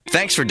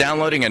Thanks for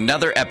downloading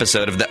another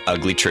episode of The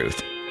Ugly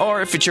Truth.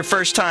 Or if it's your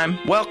first time,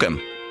 welcome.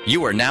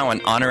 You are now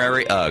an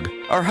honorary UG,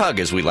 or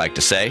Hug as we like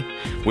to say.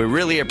 We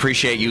really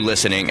appreciate you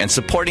listening and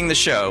supporting the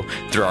show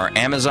through our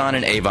Amazon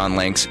and Avon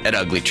links at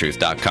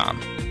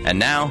uglytruth.com. And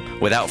now,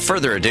 without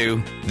further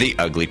ado, The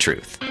Ugly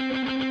Truth.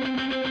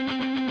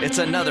 It's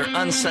another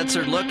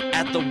uncensored look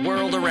at the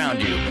world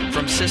around you,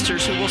 from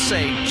sisters who will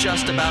say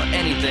just about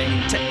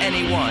anything to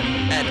anyone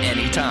at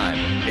any time.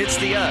 It's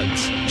the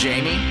Uggs.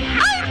 Jamie.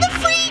 I'm the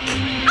freak!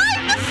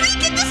 I'm the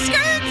freak in the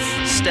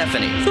skirts!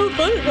 Stephanie. So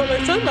funny about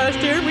my son last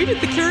year. We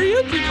did the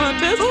karaoke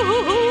contest.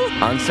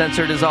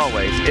 Uncensored as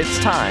always, it's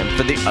time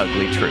for The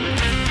Ugly Truth.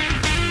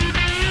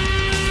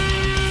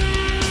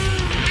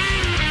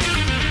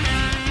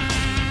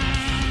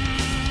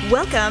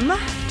 Welcome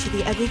to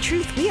The Ugly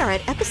Truth. We are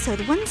at episode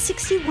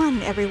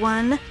 161,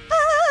 everyone. Ugh!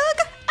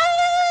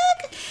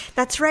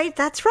 That's right,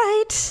 that's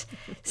right.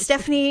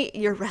 Stephanie,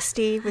 you're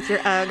rusty with your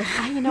ugh.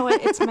 You know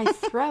what? It's my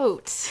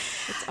throat.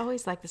 It's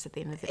always like this at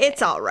the end of the day.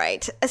 It's all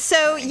right.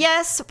 So,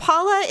 yes,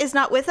 Paula is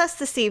not with us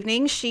this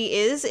evening. She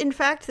is, in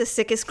fact, the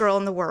sickest girl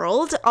in the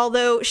world,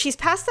 although she's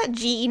passed that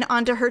gene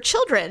onto her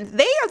children.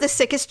 They are the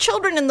sickest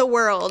children in the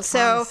world.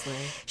 So, Honestly.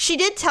 She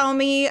did tell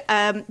me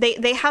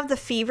they have the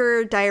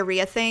fever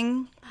diarrhea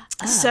thing.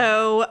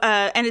 So,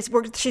 and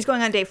she's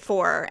going on day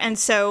 4. And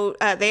so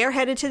they are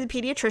headed to the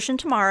pediatrician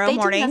tomorrow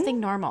morning. They do nothing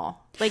normal.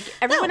 Like,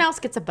 everyone else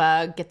gets a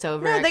bug, gets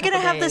over it. No, they're going to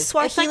have the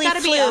Swahili it's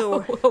like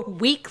flu. Be a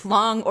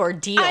week-long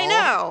ordeal.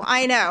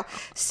 I know.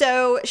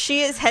 So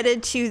she is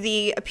headed to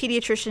the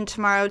pediatrician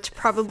tomorrow to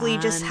probably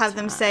just have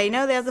them say,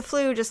 no, they have the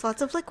flu, just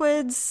lots of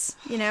liquids,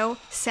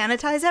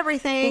 sanitize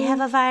everything. They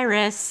have a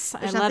virus.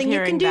 There's I love nothing you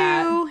hearing can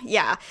that. do.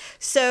 Yeah.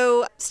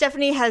 So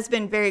Stephanie has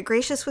been very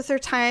gracious with her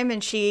time,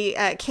 and she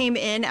came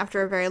in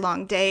after a very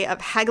long day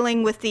of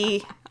haggling with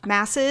the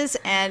masses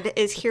and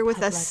is here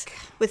with us,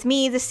 with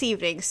me this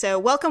evening. So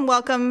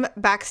welcome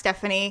back,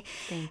 Stephanie.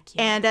 Thank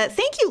you. And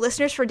thank you,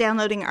 listeners, for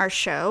downloading our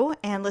show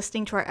and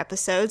listening to our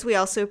episodes. We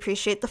also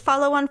appreciate the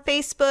follow on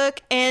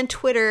Facebook and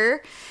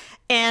Twitter.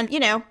 And,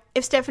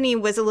 if Stephanie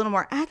was a little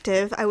more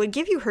active, I would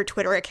give you her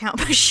Twitter account,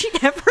 but she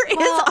never is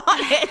on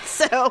it.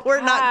 So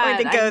we're not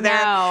going to go there.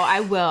 No,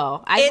 I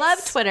will. I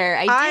love Twitter.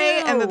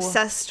 I am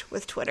obsessed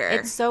with Twitter.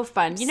 It's so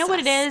fun. You know what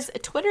it is?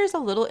 Twitter is a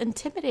little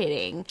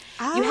intimidating.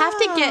 You have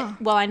to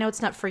get, I know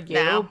it's not for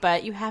you,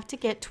 but you have to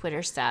get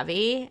Twitter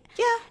savvy.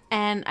 Yeah.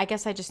 And I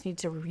guess I just need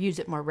to use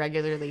it more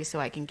regularly so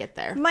I can get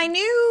there. My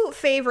new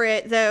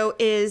favorite, though,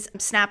 is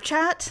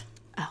Snapchat.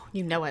 Oh,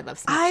 I love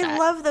Snapchat. I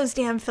love those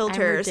damn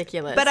filters. I'm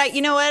ridiculous. But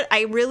you know what?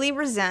 I really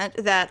resent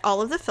that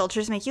all of the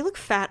filters make you look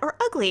fat or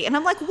ugly. And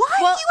I'm like, why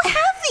do you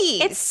have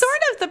these? It's sort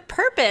of the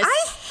purpose.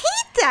 I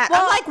hate that.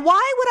 I'm like,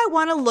 why would I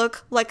want to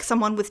look like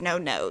someone with no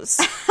nose?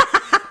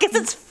 Because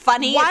it's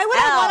funny. Why would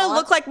I want to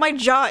look like my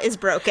jaw is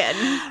broken?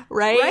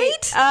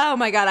 Right? Oh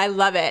my God, I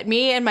love it.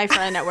 Me and my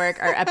friend at work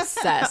are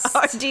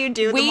obsessed. Do you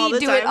do them we all the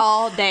do time? it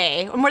all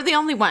day. And we're the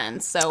only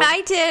ones. So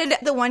I did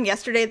the one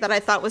yesterday that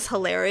I thought was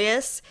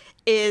hilarious.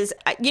 Is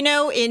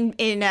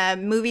in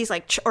movies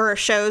or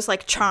shows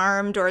like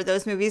Charmed, or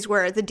those movies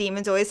where the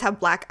demons always have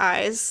black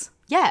eyes.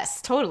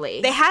 Yes,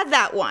 totally. They had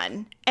that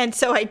one. And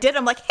so I did.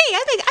 I'm like, hey,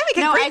 I make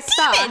a great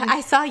demon.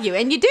 I saw you,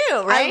 and you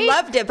do, right? I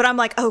loved it, but I'm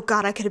like, oh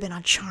God, I could have been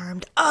on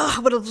Charmed. Oh, I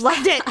would have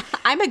loved it.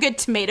 I'm a good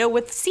tomato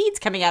with seeds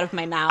coming out of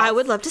my mouth. I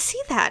would love to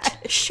see that.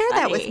 Share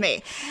that with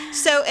me.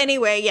 So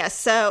anyway, yes.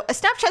 So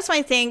Snapchat's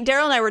my thing.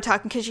 Daryl and I were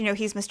talking because,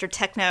 he's Mr.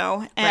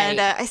 Techno. And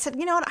I said,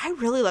 you know what? I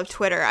really love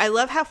Twitter. I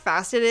love how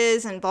fast it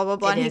is and blah, blah,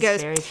 blah. And he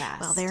goes, very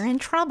fast. Well, they're in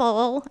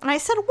trouble. And I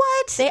said,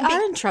 what? They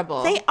are in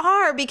trouble. They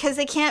are, because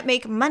they can't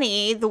make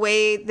money the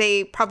way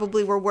they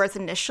probably were worth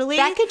initially.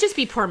 That could just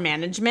be poor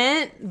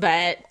management,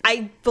 but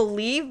I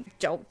believe,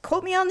 don't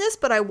quote me on this,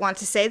 but I want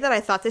to say that I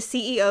thought the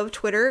CEO of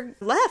Twitter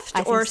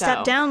left or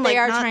stepped down. They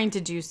are trying to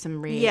do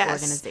some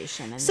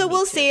reorganization. Yes. So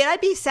we'll see. I'd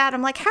be sad.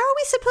 I'm like, how are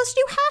we supposed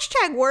to do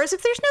hashtag wars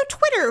if there's no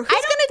Twitter? Who's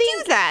going to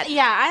do that?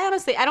 Yeah,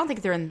 I don't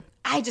think they're in.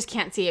 I just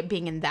can't see it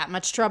being in that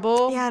much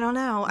trouble. Yeah, I don't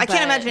know. I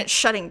can't imagine it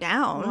shutting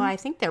down. Well, I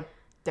think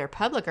they're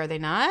public, are they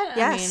not?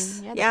 Yes.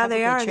 I mean,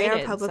 they are. They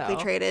are publicly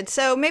traded.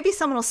 So maybe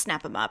someone will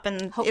snap them up,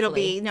 and it'll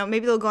be,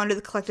 maybe they'll go under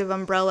the collective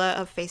umbrella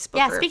of Facebook.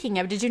 Yeah, speaking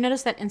of, did you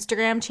notice that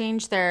Instagram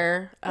changed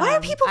their Why are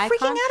people icon?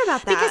 freaking out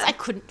about that? Because I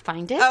couldn't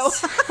find it. Oh.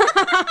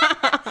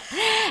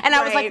 And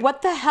I was like,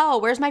 what the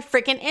hell? Where's my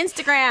freaking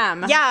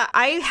Instagram? Yeah,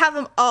 I have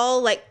them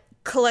all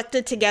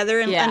collected together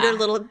and under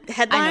little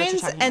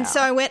headlines. And so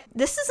I went,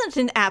 this isn't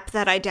an app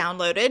that I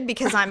downloaded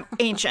because I'm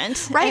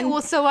ancient. Right.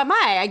 Well, so am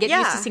I. I get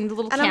used to seeing the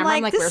little camera.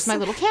 I'm like, where's my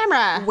little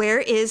camera? Where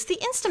is the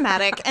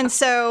Instamatic? And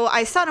so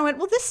I saw it and I went,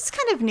 well, this is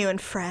kind of new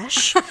and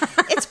fresh.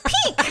 It's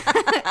pink.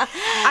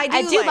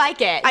 I do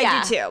like it.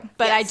 I do too.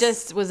 But I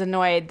just was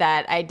annoyed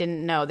that I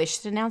didn't know. They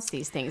should announce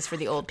these things for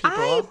the old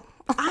people.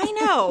 I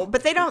know,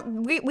 but they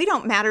don't. We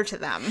don't matter to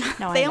them.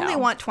 No, they I know. only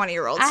want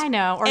 20-year-olds. I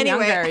know, or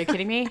Anyway. younger. Are you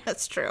kidding me?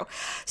 That's true.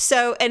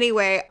 So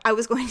anyway, I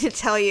was going to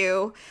tell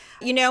you,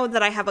 you know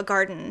that I have a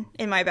garden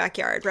in my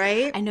backyard,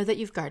 right? I know that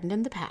you've gardened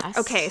in the past.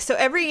 Okay, so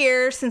every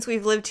year since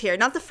we've lived here,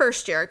 not the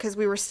first year because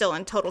we were still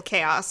in total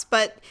chaos,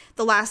 but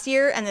the last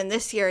year and then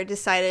this year I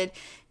decided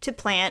to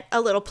plant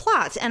a little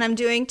plot. And I'm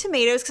doing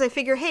tomatoes because I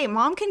figure, hey,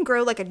 Mom can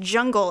grow like a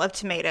jungle of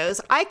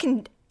tomatoes. I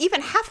can,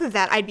 even half of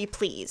that, I'd be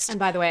pleased. And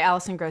by the way,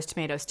 Allison grows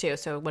tomatoes too.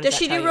 So what does Does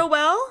she that do tell real you?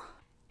 well?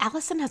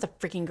 Allison has a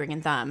freaking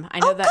green thumb. I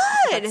know Oh, good.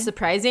 that's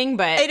surprising,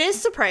 but It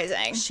is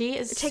surprising. she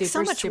is It takes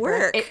so much super,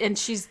 work. and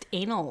she's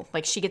anal.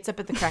 Like she gets up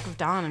at the crack of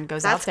dawn and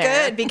goes That's out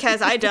there. good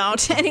because I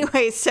don't.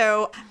 Anyway,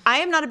 so I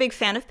am not a big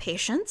fan of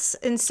patience.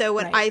 And so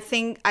when Right. I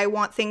think I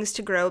want things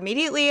to grow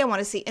immediately, I want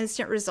to see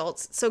instant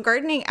results. So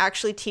gardening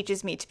actually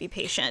teaches me to be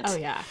patient. Oh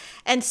yeah.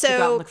 And Go out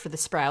and so, look for the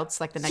sprouts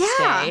like the next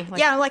yeah. day.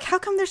 Like, Yeah. I'm like, how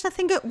come there's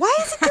nothing good? Why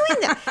is it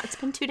doing that? It's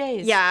been 2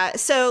 days. Yeah.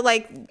 So,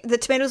 like, the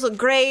tomatoes look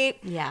great.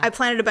 Yeah. I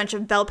planted a bunch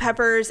of bell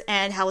peppers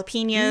and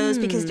jalapenos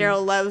because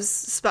Daryl loves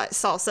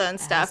salsa and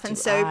stuff. And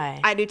do so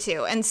I. do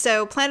too. And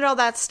so, planted all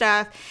that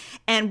stuff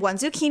and one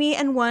zucchini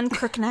and one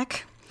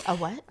crookneck. A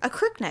what? A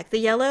crookneck, the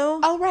yellow.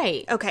 Oh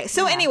right. Okay,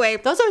 so Yeah. anyway,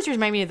 those always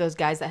remind me of those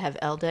guys that have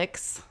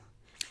L-dicks.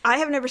 I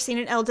have never seen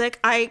an Eldick.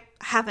 I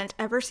haven't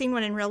ever seen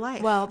one in real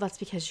life. Well, that's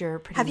because you're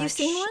pretty Have you much,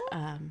 seen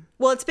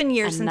well, it's been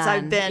years since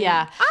I've nun. been.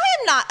 Yeah. I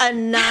am not a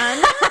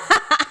nun.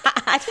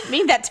 I didn't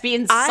mean that to be I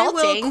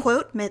insulting. will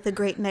quote the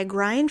great Meg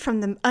Ryan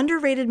from the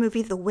underrated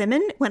movie The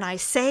Women when I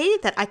say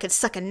that I could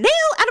suck a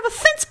nail out of a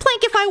fence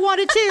plank if I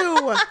wanted to.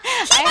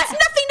 He has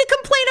nothing to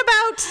complain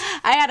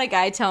about. I had a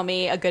guy tell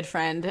me, a good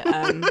friend,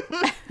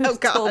 who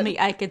God. told me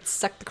I could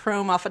suck the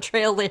chrome off a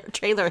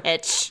trailer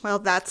hitch. Well,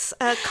 that's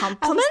a I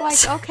compliment.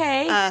 was like,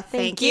 okay,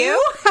 Thank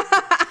you.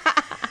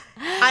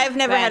 I've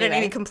never had Anyway.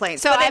 any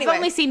complaints. So but I've anyway.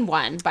 only seen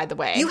one, by the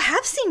way. You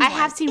have seen I one.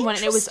 have seen one,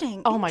 and it was,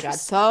 Interesting. oh my God,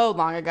 so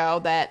long ago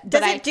that.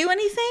 Does but it do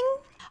anything?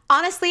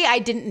 Honestly, I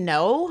didn't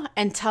know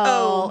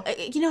until Oh.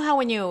 you know how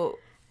when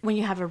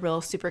you have a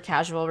real super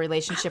casual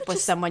relationship with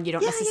someone, you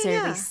don't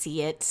necessarily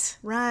see it,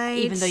 Right.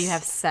 Even though you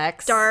have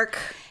sex. Dark,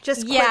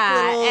 just quick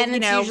Yeah, little, and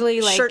it's usually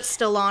like shirt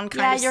still on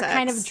kind yeah, of you're sex.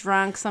 kind of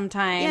drunk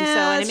sometimes. Yeah, so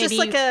and it's it may just be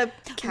like a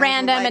casual,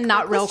 random like, and not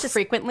let's real just-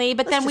 frequently.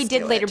 But let's then we just did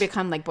do later it.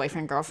 become like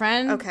boyfriend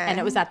girlfriend. Okay. And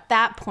it was at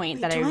that point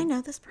that Do I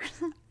know this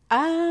person?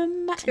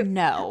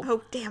 no.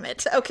 Oh, damn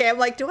it. Okay, I'm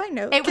like, do I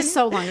know? It was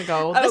so long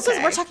ago.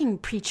 Okay. We're talking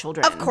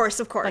pre-children. Of course.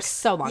 Like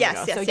so long Yes,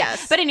 ago. yes, so,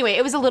 yes. But anyway,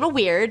 it was a little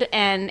weird,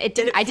 and I it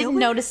feel didn't weird?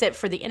 notice it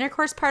for the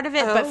intercourse part of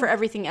it, but Oh. for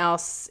everything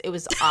else, it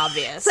was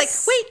obvious. It's like,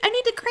 wait, I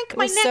need to crank it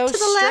my was neck so to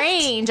the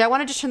strange. I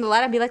wanted to turn the light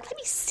on and be like, let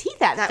me see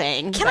that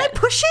thing. left. Can I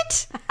push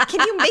it? Can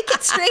you make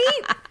it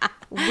straight?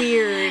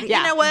 Weird.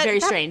 Yeah, you know what? very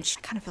strange.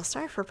 I kind of feel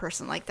sorry for a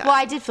person like that. Well,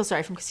 I did feel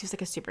sorry for him because he was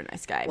like a super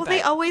nice guy. Well, but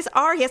they always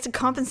are. He has to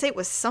compensate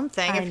with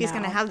something if he's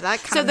going to know. have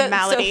that kind of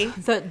malady.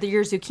 So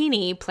your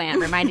zucchini plant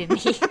reminded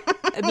me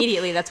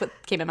immediately. That's what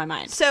came in my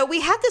mind. So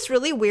we had this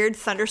really weird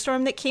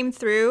thunderstorm that came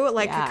through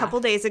like Yeah. a couple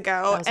days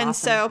ago. That was And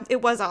awesome. so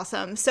it was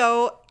awesome.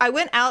 So I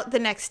went out the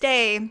next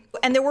day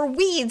and there were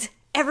weeds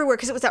everywhere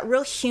because it was that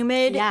real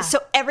humid. Yeah. So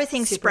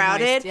everything Super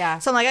sprouted. moist, yeah.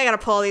 So I'm like, I got to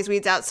pull all these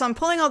weeds out. So I'm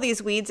pulling all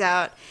these weeds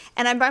out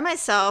and I'm by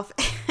myself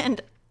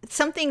and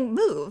something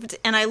moved.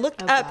 And I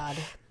looked up. God.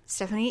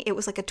 Stephanie, it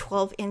was like a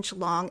 12-inch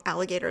long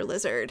alligator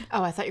lizard.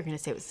 Oh, I thought you were going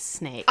to say it was a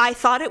snake. I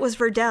thought it was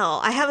Verdell.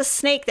 I have a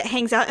snake that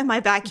hangs out in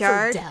my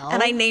backyard. Verdell?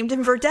 And I named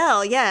him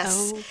Verdell,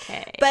 yes.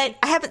 Okay. But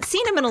I haven't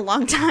seen him in a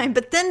long time.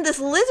 But then this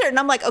lizard, and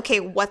I'm like, okay,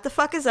 what the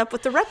fuck is up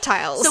with the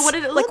reptiles? So what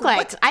did it look like?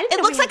 what- I didn't It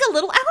know looks we like a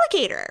little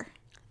alligator.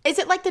 Is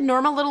it like the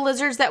normal little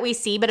lizards that we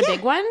see, but a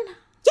big one?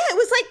 Yeah, it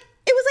was like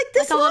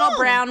this Like a little long.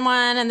 brown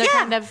one, and they're Yeah.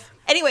 kind of...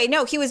 Anyway,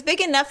 no, he was big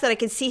enough that I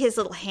could see his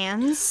little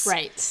hands.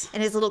 Right.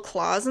 And his little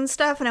claws and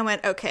stuff. And I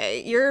went,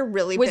 okay, you're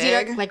really Was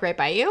big. he like right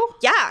by you?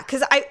 Yeah,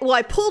 because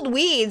I pulled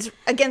weeds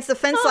against the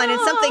fence line and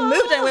something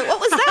moved and I went, what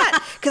was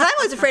that? Because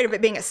I was afraid of it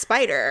being a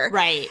spider.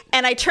 Right.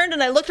 And I turned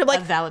and I looked, I'm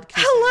like, valid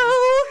concern.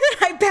 hello.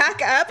 And I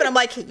back up and I'm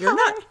like,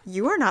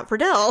 you are not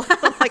Verdell.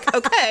 I'm like,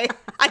 okay.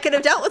 I could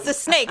have dealt with the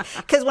snake.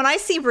 Because when I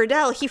see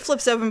Verdell, he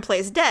flips over and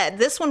plays dead.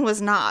 This one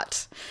was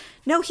not.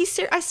 No,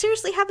 I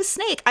seriously have a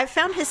snake. I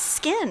found his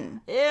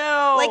skin. Ew.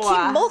 Like he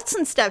molts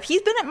and stuff.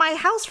 He's been at my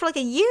house for like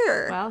a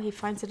year. Well, he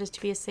finds it as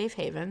to be a safe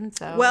haven,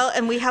 so... Well,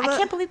 and we have I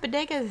can't believe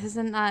Bodega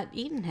hasn't not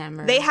eaten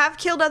him. Or They have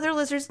killed other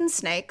lizards and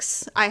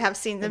snakes. I have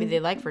seen them. maybe they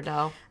like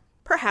Verdell.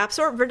 Perhaps,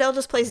 or Verdell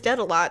just plays dead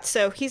a lot,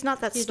 so he's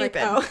not that like,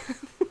 stupid. oh.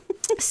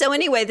 So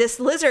anyway, this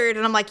lizard,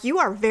 and I'm like, you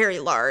are very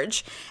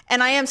large,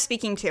 and I am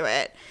speaking to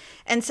it.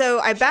 And so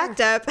I backed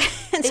up,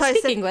 and They so I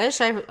speak said, English,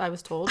 I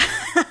was told.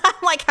 I'm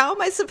like, how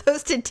am I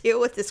supposed to deal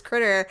with this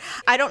critter?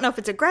 I don't know if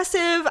it's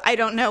aggressive. I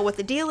don't know what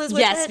the deal is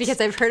with it. Yes,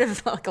 because I've heard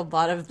of like a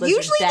lot of lizard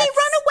Usually deaths. they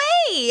run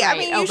away. I Right.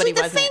 mean, Oh, but usually he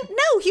the wasn't. thing.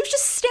 No, he was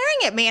just staring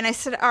at me, and I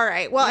said, "All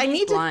right, well, I Maybe need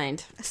he's to."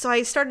 blind. So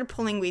I started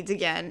pulling weeds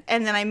again,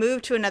 and then I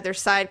moved to another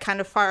side,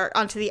 kind of far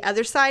onto the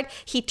other side.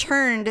 He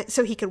turned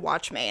so he could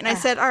watch me, and I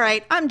said, "All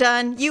right, I'm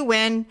done. You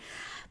win."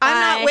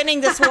 I'm not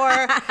winning this war.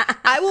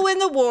 I will win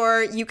the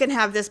war. You can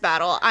have this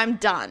battle. I'm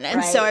done.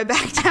 And so I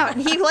backed out.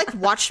 And he like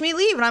watched me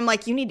leave. And I'm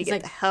like, you need to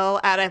get the hell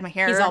out of my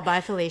hair. He's all,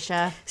 bye,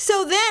 Felicia.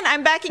 So then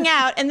I'm backing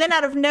out. And then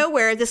out of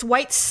nowhere, this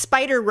white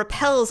spider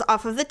repels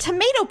off of the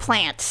tomato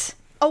plant.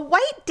 A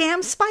white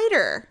damn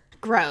spider.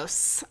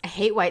 Gross. I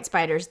hate white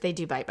spiders. They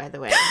do bite, by the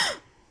way.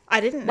 I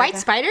didn't know White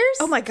spiders?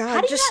 Oh my God.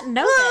 How do you not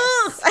know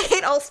this? I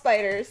hate all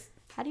spiders.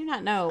 How do you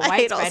not know? I White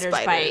hate all spiders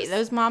spiders. bite.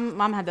 Those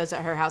mom had those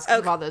at her house because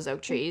of all those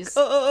oak trees.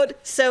 God.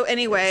 So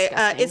anyway,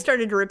 Disgusting. it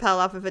started to repel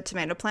off of a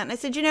tomato plant. And I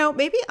said,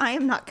 maybe I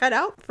am not cut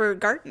out for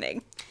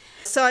gardening.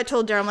 So I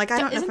told Daryl, I'm like, I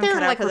don't know if I'm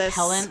cut out for this. Isn't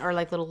there like repellent or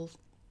like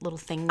little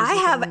things? I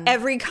have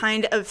every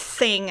kind of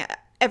thing,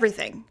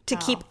 everything to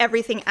keep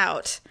everything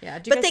out. Yeah.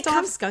 Do you guys still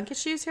have skunk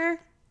issues here?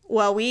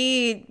 Well,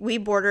 we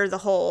border the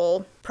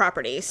whole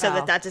property so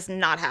that does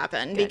not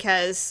happen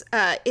because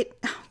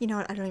you know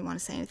what, I don't even want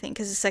to say anything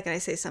because the second I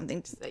say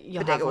something,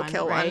 Bodega will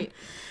kill one.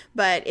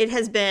 But it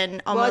has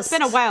been almost... Well, it's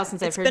been a while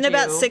since I've heard It's been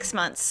about 6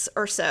 months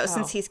or so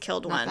since he's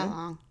killed one. Not that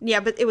long. Yeah,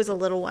 but it was a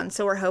little one,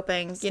 so we're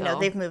hoping,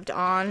 they've moved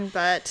on,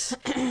 but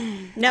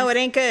no, it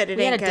ain't good.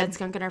 We had a dead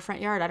skunk in our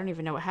front yard. I don't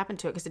even know what happened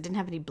to it because it didn't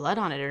have any blood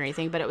on it or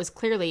anything, but it was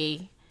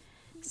clearly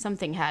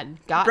something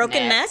had gotten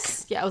Broken it. neck?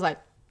 Yeah, I was like,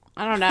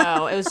 I don't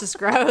know. It was just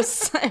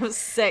gross. It was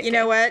sick. You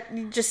know what?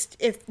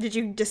 Did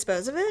you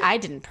dispose of it? I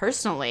didn't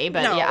personally,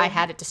 but No. yeah, I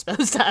had it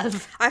disposed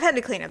of. I've had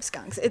to clean up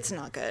skunks. It's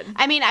not good.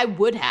 I mean, I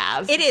would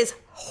have. It is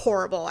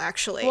horrible,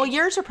 actually. Well,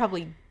 yours are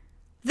probably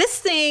this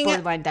thing...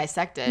 borderline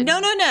dissected.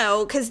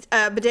 No, because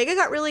Bodega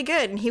got really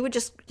good, and he would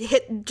just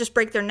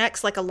break their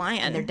necks like a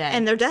lion.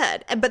 And they're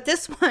dead. But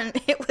this one,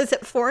 it was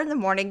at 4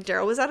 a.m.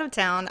 Daryl was out of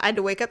town. I had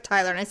to wake up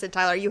Tyler, and I said,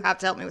 Tyler, you have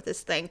to help me with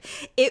this thing.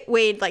 It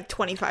weighed like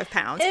 25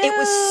 pounds. Ew. It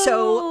was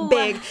so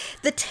big.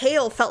 The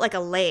tail felt like a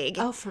leg.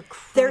 Oh, for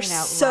crying They're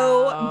out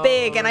so loud.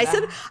 big. And I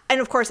said, and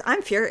of course,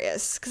 I'm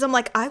furious, because I'm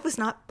like, I was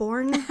not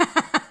born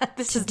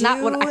This to is do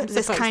not what I'm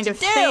this supposed kind to of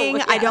do. thing.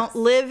 Yes. I don't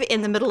live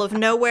in the middle of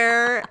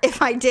nowhere.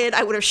 If I did,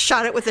 I would have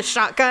shot it with a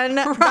shotgun.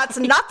 That's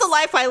not the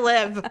life I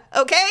live.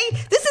 Okay?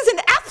 This is an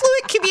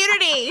affluent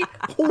community.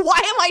 Why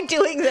am I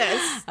doing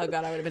this? Oh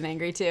God, I would have been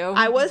angry too.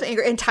 I was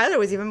angry, and Tyler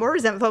was even more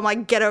resentful. I'm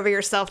like, get over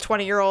yourself,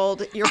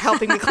 20-year-old. You're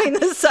helping me clean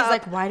this up.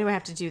 Like, why do I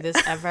have to do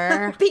this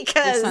ever?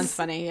 Because this sounds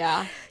funny.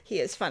 Yeah, he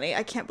is funny.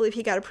 I can't believe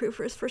he got approved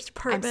for his first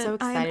apartment. I'm so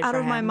excited I'm out for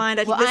of my him.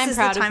 mind. Well, this I'm is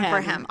proud the time of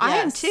for him. him. I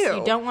am Yes. too.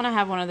 You don't want to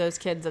have one of those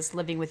kids that's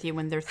living with you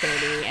when they're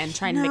 30 and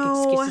trying to make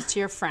excuses to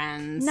your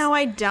friends. No,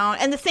 I don't.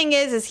 And the thing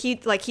is he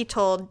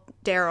told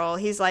Daryl,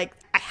 he's like,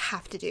 I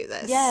have to do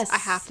this. Yes, I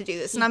have to do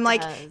this. And he I'm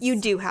like, does. you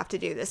do have to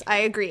do this. I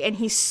agree. And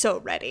he's so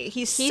ready.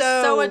 He's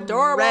so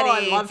adorable.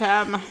 ready. I love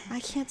him. I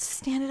can't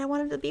stand it. I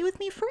want him to be with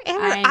me forever.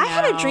 I I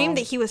had a know. dream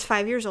that he was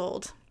 5 years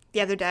old the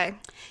other day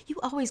You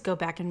always go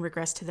back and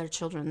regress to their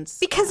children's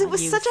because it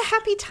was youth. such a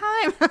happy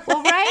time.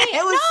 Well, right?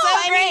 It was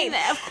so great. I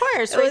mean, of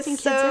course, It raising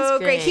was kids so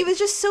is great. He was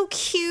just so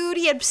cute.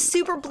 He had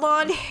super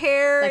blonde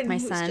hair. Like and my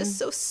he son. was just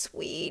so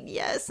sweet.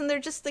 Yes. And they're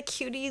just the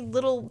cutie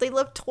little, they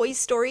love Toy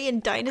Story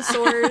and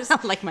dinosaurs.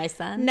 like my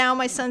son. Now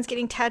my son's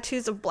getting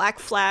tattoos of Black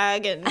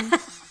Flag and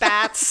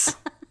bats.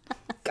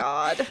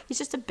 God. He's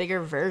just a bigger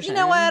version. You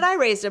know what? I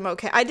raised him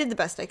okay. I did the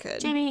best I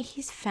could. Jamie,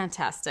 he's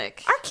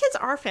fantastic. Our kids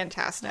are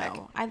fantastic.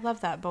 No, I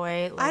love that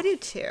boy. I do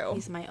too.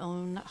 He's my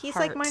own He's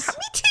heart. like my heart.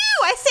 Me too.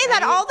 I say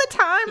that all the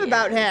time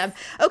about him.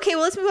 Okay,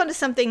 well, let's move on to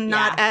something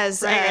not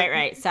as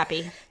right.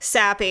 Sappy.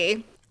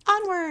 sappy.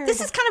 Onward. This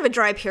is kind of a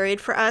dry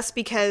period for us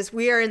because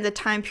we are in the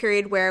time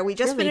period where we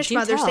just Really? finished Do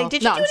Mother's tell. Day.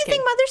 Did you No, do I'm just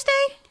anything kidding. Mother's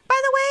Day, by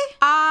the way?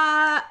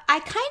 I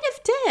kind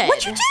of did.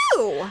 What'd you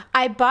do?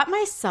 I bought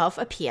myself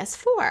a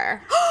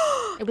PS4.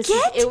 It was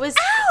Get it was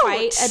out!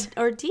 quite an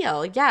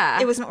ordeal.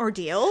 Yeah. It was an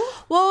ordeal.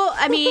 Well,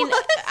 I mean,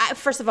 What?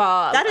 first of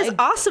all, That is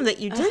awesome that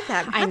you did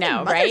that. I Happy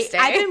know, Mother's right? Day.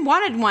 I've been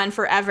wanted one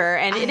forever,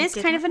 and it is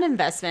did kind of an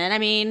investment. I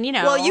mean, you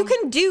know. Well, you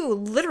can do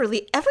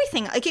literally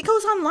everything. Like it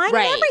goes online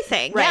and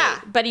everything. Right.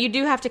 Yeah. But you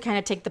do have to kind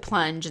of take the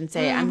plunge and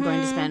say, I'm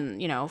going to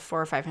spend, $400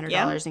 or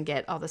 $500 and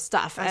get all this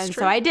stuff. And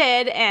true. so I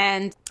did.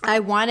 And I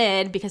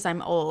wanted, because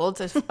I'm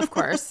old, of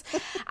course,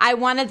 I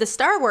wanted the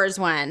Star Wars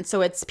one.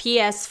 So it's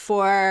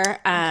PS4,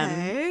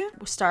 Okay.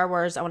 Star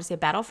Wars, I want to say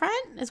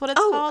Battlefront is what it's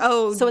called.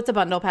 oh. So it's a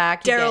bundle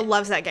pack. You Daryl get-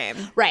 loves that game.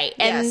 Right.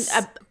 And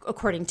Yes.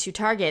 according to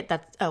Target,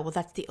 that's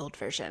the old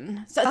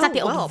version. So it's not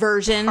the well, old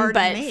version, pardon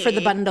but me. for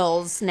the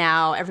bundles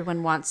now,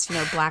 everyone wants,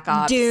 Black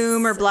Ops.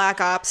 Doom or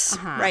Black Ops.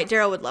 Right.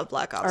 Daryl would love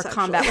Black Ops. Or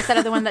Combat. What's that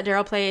other one that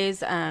Daryl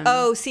plays?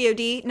 Oh,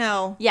 COD?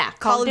 No. Yeah,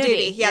 Call of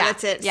Duty. Yeah, Yeah,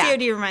 that's it. yeah.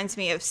 COD reminds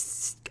me of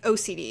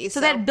OCD.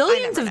 So they had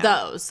billions I of never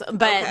know. those,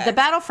 but Okay. the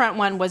Battlefront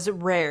one was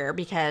rare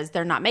because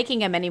they're not making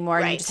them anymore.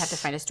 And you Right. just have to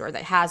find a store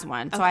that has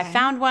one. So I Okay.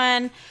 found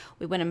one.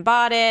 We went and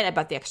bought it. I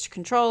bought the extra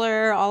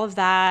controller, all of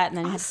that, and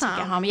then you had to take it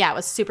Awesome. home. Yeah, it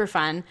was super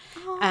fun.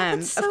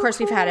 that's of so course,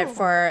 we've had it cool.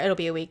 for it'll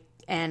be a week,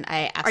 and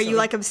I Are absolutely you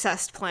like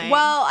obsessed playing?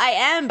 Well, I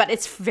am, but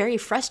it's very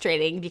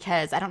frustrating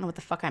because I don't know what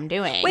the fuck I'm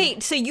doing.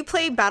 wait, so you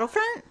play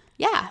Battlefront?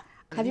 Yeah.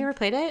 Have you ever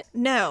played it?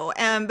 No,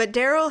 but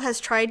Daryl has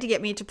tried to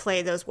get me to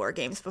play those war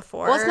games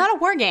before. Well, it's not a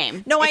war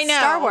game. No, it's I know.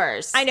 Star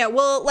Wars. I know.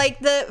 Well, like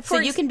so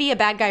you can be a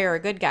bad guy or a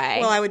good guy.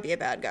 Well, I would be a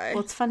bad guy.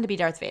 Well, it's fun to be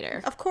Darth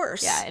Vader. Of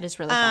course. Yeah, it is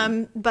really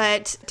fun.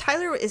 But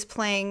Tyler is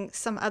playing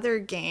some other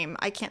game.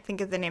 I can't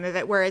think of the name of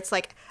it, where it's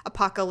like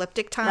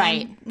apocalyptic time.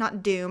 Right.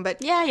 Not Doom,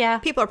 but yeah.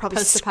 People are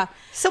probably someone's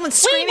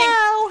We screaming.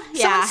 know.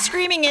 Yeah. Someone's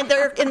screaming in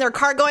their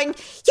car, going, "You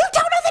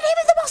don't know the name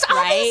of the most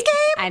obvious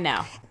game." I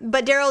know.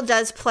 But Daryl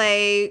does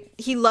play.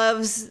 He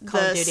loves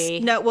Call of Duty.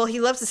 No, well, he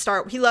loves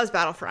he loves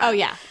Battlefront. Oh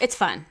yeah, it's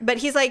fun. But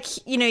he's like,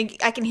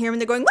 I can hear him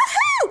and they're going,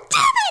 "Woohoo!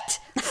 Damn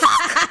it!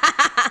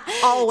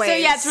 Fuck!" Always. So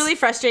yeah, it's really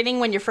frustrating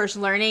when you're first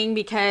learning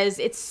because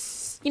it's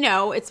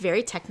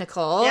very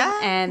technical,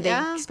 and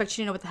they expect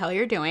you to know what the hell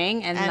you're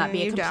doing and not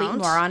be a complete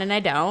moron, and I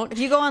don't. If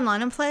you go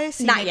online and play,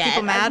 so you not make yet.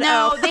 people mad.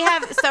 No, they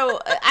have. So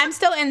I'm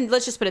still in.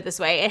 Let's just put it this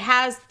way: it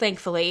has,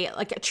 thankfully,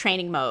 like a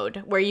training mode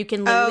where you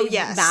can literally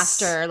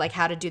master like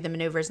how to do the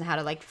maneuvers and how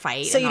to like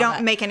fight. So you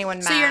don't make anyone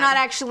mad. So you're not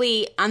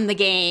actually on the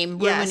game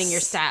ruining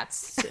your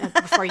stats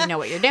before you know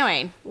what you're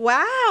doing.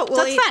 Wow, well,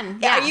 so it's fun.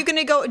 Yeah. Are you going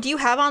to go? Do you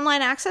have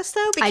online access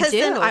though? Because I do.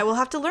 then I will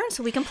have to learn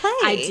so we can play.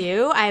 I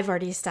do. I've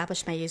already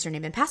established my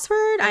username and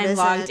password. I'm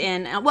logged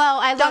in. Well,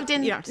 I logged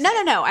in.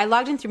 No. I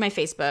logged in through my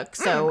Facebook,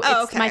 so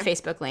it's my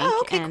Facebook link. Oh,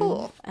 okay,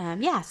 cool.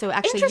 Yeah, so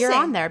actually you're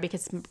on there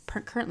because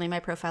currently my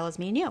profile is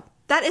me and you.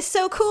 That is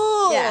so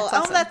cool. Yeah, it's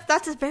awesome.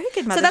 That's a very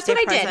good Mother's So that's Day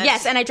what I present. did.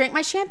 Yes, and I drank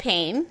my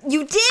champagne.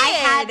 You did. I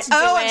had to do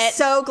I'm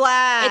so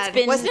glad.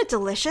 Wasn't it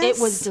delicious? It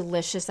was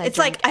delicious. It's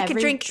like I could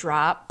drink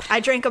drop. I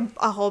drank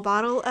a whole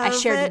bottle of it. I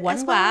shared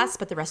one glass,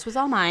 but the rest was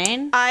all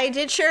mine. I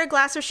did share a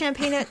glass of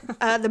champagne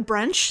at the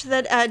brunch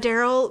that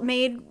Daryl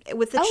made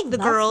with the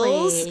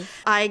girls.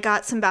 I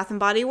got some Bath and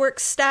Body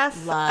Works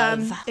stuff.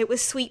 Love. It was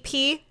sweet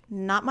pea,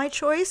 not my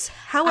choice.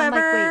 However,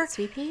 I'm like, wait,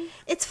 sweet pea?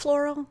 It's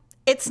floral.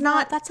 It's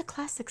not. That's a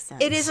classic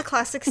scent. It is a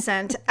classic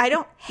scent. I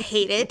don't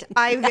hate it.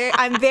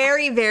 I'm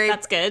very, very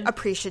That's good.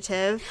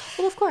 appreciative.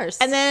 Well, of course.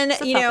 And then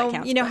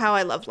you know how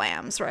I love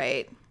lambs,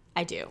 right?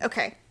 I do.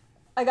 Okay.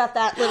 I got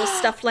that little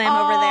stuffed lamb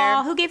over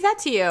there. Who gave that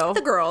to you?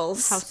 The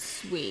girls. How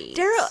sweet.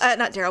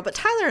 Not Daryl, but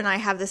Tyler and I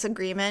have this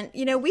agreement.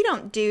 We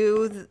don't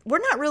we're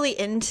not really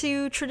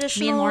into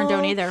traditional. Me and Lauren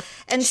don't either.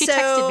 And she so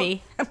texted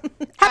me,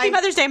 Happy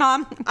Mother's Day,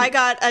 Mom. I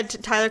got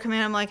Tyler come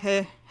in. I'm like,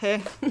 hey.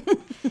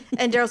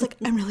 And Daryl's like,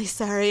 I'm really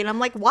sorry. And I'm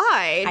like,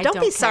 why? Don't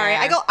be sorry.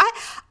 care. I go,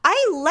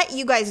 I let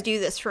you guys do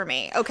this for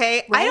me,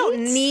 okay? Right? I don't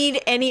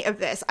need any of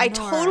this. I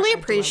totally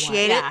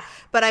appreciate it,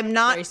 but I'm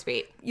not. Very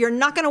sweet. You're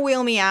not going to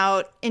wheel me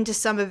out into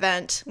some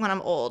event when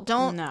I'm old.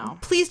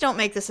 Please don't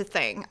make this a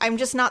thing. I'm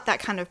just not that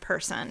kind of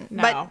person.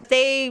 No. But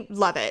they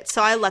love it,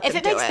 so I let them do it.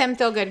 If it makes them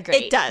feel good,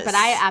 great. It does. But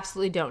I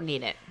absolutely don't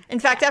need it. In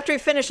fact, after we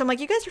finished, I'm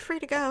like, you guys are free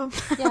to go.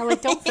 Yeah,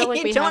 like, don't feel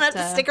like we you don't have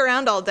have to stick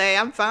around all day.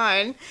 I'm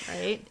fine.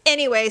 Right.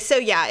 Anyway, so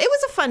yeah, it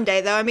was a fun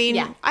day, though. I mean,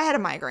 Yeah. I had a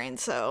migraine,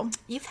 so.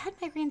 You've had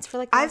migraines for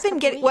like the I've last been couple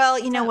getting, weeks. well,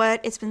 you know what?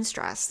 It's been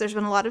stress. There's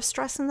been a lot of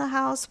stress in the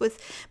house with,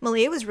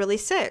 Malia was really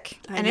sick.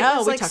 I And know, it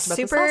was we like talked about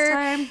this super, last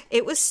time.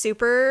 it was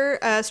super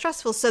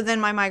stressful. So then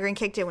my migraine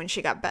kicked in when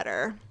she got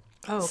better.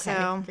 Oh, okay.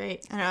 So,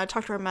 Great. I know, I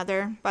talked to her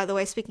mother, by the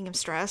way, speaking of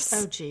stress.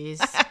 Oh, jeez.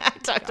 I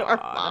talked to her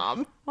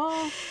mom.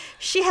 Well,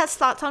 She has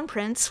thoughts on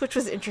Prince, which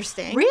was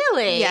interesting.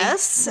 Really?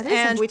 Yes. That is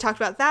And we talked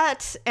about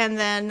that. And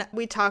then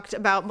we talked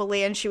about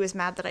Malia, and she was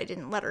mad that I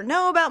didn't let her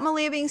know about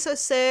Malia being so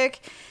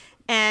sick.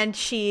 And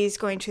she's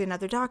going to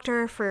another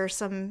doctor for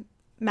some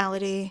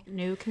malady.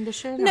 new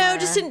condition? No,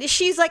 or-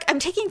 she's like, I'm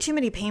taking too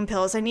many pain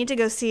pills. I need to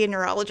go see a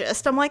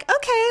neurologist. I'm like,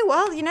 okay,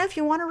 well, if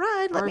you want to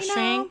ride, let Or me know.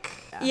 shank.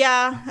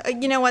 Yeah.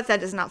 You know what? That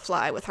does not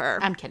fly with her.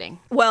 I'm kidding.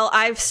 Well,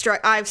 I've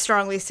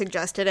strongly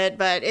suggested it,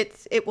 but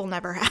it will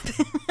never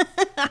happen.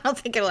 I don't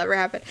think it'll ever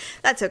happen.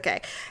 That's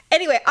okay.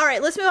 Anyway, all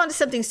right, let's move on to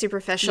something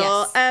superficial.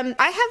 Yes.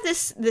 I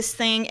have this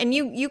thing, and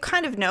you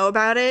kind of know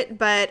about it,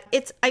 but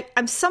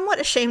I'm somewhat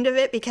ashamed of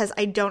it because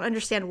I don't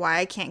understand why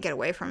I can't get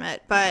away from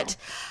it. But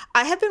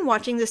I have been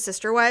watching The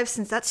Sister Wives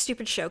since that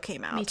stupid show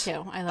came out. Me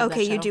too. I love that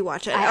Okay, show. you do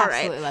watch it. I all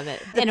absolutely right. love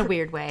it. In a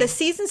weird way. The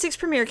season 6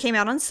 premiere came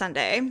out on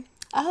Sunday.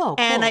 Oh,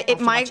 cool. And I'll have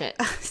to watch it.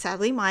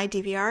 sadly, my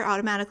DVR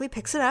automatically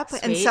picks it up.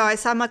 And Sweet.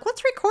 so I'm like,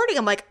 what's recording?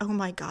 I'm like, oh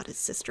my God, it's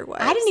Sister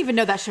Wives. I didn't even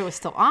know that show was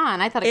still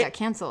on. I thought it got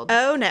canceled.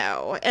 Oh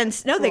no.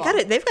 And no, Cool.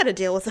 they've got to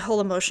deal with the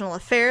whole emotional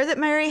affair that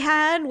Mary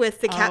had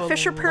with the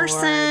catfisher person.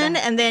 Lord.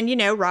 And then,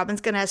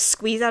 Robin's going to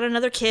squeeze out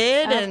another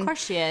kid. Of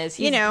course she is.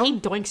 He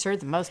doinks her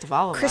the most of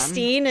all of them.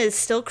 Christine is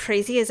still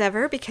crazy as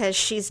ever because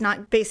she's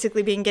not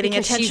basically getting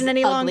Because attention she's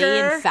any ugly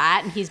longer. and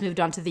fat, and he's moved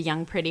on to the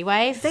young pretty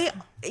wife.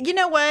 You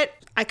know what?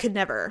 I could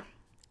never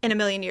in a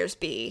million years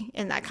be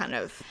in that kind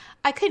of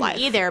I couldn't life.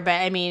 either, but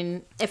I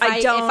mean, if I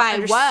don't I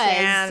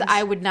understand. was,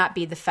 I would not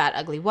be the fat,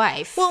 ugly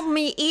wife. Well,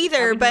 me either,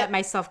 I would but let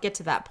myself get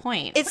to that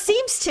point. it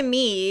seems to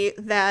me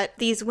that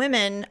these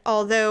women,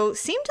 although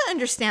seem to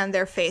understand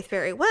their faith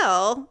very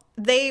well,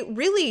 they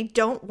really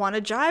don't want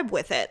to jibe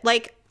with it.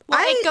 Like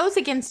Well, it goes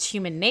against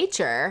human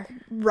nature.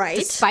 Right.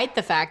 Despite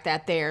the fact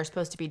that they're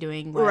supposed to be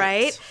doing what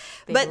right.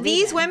 But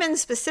these women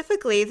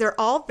specifically, they're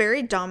all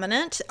very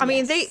dominant. I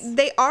mean,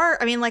 they are.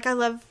 I mean, like I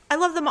love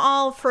them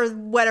all for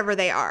whatever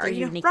they are.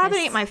 Robin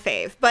ain't my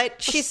fave,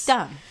 but she's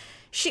dumb.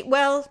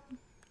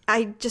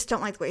 I just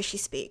don't like the way she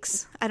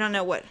speaks. I don't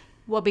know what.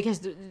 Well,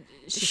 because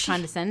she's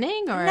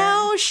condescending, or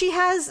no, she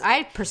has.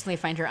 I personally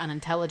find her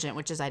unintelligent,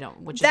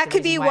 that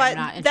could be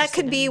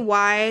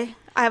why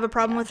I have a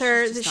problem with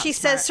her. She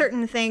says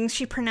certain things.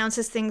 She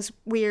pronounces things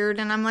weird,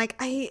 and I'm like,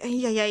 I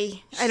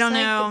don't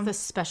know. The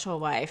special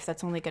wife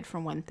that's only good for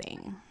one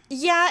thing.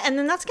 Yeah, and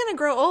then that's gonna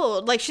grow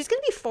old. Like she's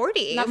gonna be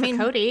 40. Not for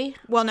Cody.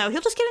 Well, no, he'll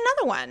just get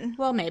another one.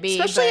 Well, maybe,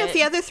 especially if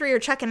the other three are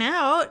checking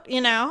out.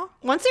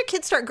 Once their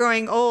kids start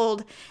growing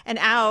old and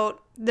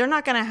out, they're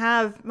not gonna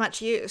have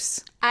much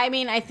use. I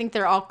mean, I think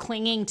they're all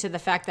clinging to the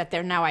fact that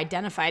they're now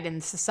identified in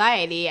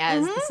society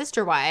as the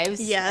sister wives.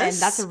 Yes.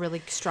 And that's a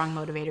really strong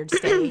motivator to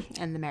stay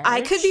in the marriage.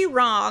 I could be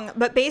wrong,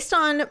 but based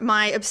on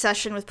my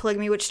obsession with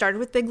polygamy, which started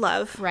with Big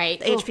Love, right?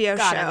 The HBO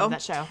show. I love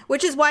that show.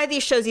 Which is why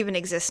these shows even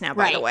exist now,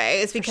 by the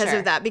way. It's because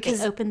of that. Because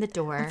they opened the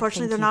door.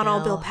 Unfortunately, they're not all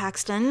Bill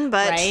Paxton,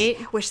 but I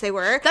wish they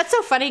were. That's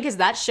so funny because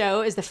that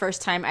show is the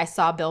first time I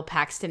saw Bill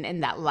Paxton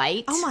in that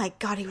light. Oh my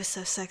God, he was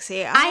so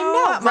sexy. I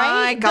know,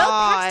 right? My God. Bill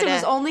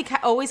Paxton was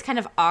always kind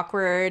of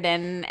awkward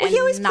and he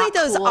always played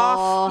those cool.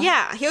 off.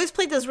 Yeah, he always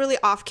played those really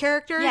off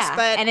characters. Yeah,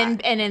 but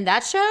and in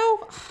that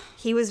show,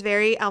 he was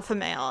very alpha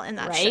male in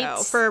that show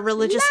for a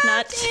religious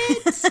nut.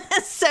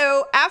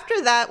 So after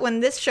that,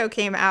 when this show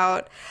came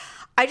out,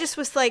 I just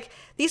was like,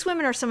 these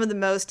women are some of the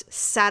most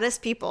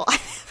saddest people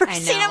I've ever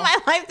seen in my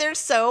life. They're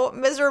so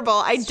miserable.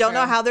 I don't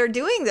know how they're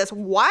doing this.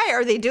 Why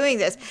are they doing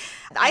this?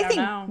 I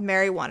think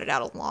Mary wanted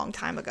out a long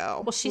time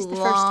ago. Well, she's the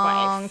first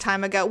wife. Long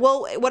time ago.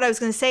 Well, what I was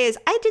going to say is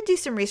I did do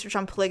some research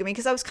on polygamy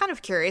because I was kind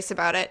of curious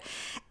about it.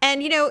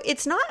 And,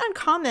 it's not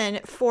uncommon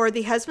for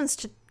the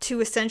husbands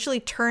to essentially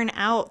turn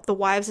out the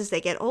wives as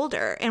they get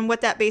older. And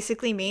what that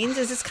basically means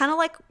is it's kind of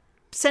like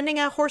sending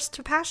a horse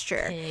to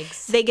pasture.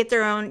 Pigs. They get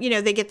their own,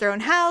 they get their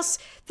own house.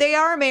 They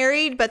are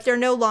married, but they're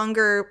no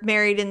longer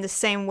married in the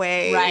same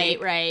way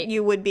right.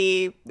 you would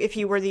be if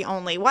you were the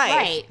only wife.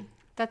 Right.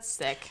 That's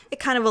sick. It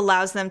kind of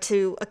allows them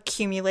to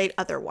accumulate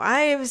other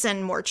wives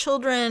and more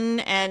children,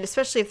 and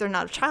especially if they're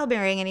not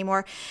childbearing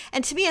anymore.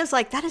 And to me, I was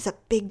like, that is a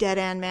big dead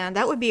end, man.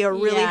 That would be a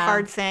really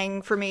hard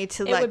thing for me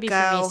to let go. It would be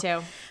for me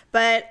too.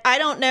 But I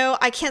don't know.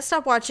 I can't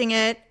stop watching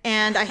it,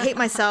 and I hate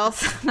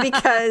myself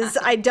because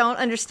I don't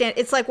understand.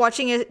 It's like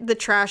watching the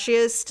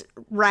trashiest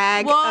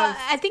rag. Well,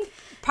 I think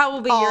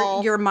probably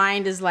your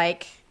mind is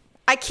like,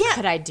 I can't.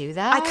 Could I do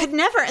that? I could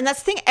never. And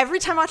that's the thing. Every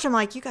time I watch, I'm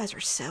like, you guys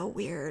are so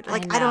weird.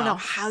 Like, I don't know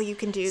how you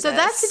can do this. So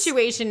that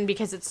situation,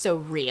 because it's so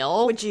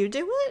real. Would you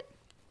do it?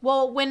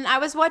 Well, when I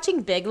was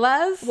watching Big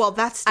Love,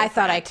 that's different. I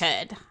thought I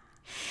could.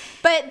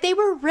 But they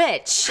were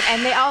rich,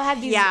 and they all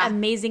had these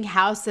amazing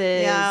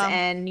houses,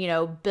 and,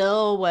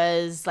 Bill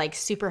was, like,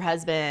 super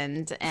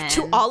husband. And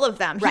to all of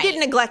them. He didn't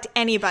neglect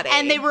anybody.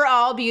 And they were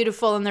all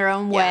beautiful in their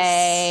own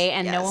way,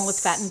 and no one was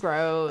fat and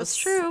gross. That's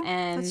true.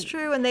 And that's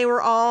true. And they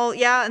were all,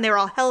 and they were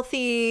all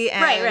healthy.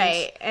 And,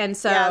 right. And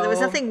so... there was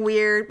nothing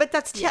weird, but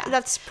that's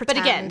pretend. But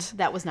again,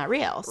 that was not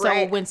real.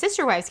 So when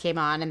Sister Wives came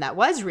on, and that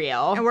was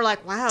real... And we're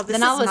like, wow, this is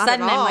then all of a not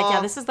sudden, at all. I'm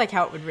like, this is, like,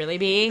 how it would really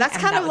be. That's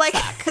kind of like...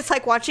 It's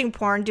like watching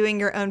porn, doing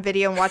your own video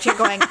and watching it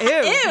going,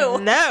 ew,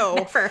 no.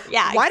 Never.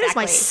 Yeah, why does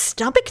my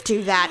stomach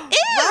do that? Ew,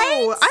 right?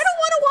 I don't want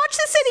to watch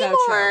this anymore.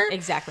 So true.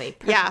 Exactly.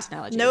 Perfect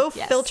analogy. No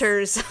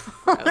filters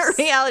on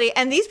reality.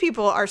 And these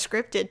people are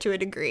scripted to a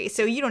degree,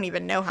 so you don't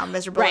even know how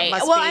miserable it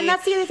must be. Well, and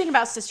that's the other thing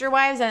about Sister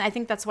Wives, and I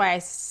think that's why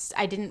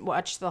I didn't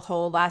watch the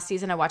whole last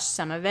season. I watched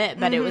some of it,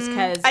 but it was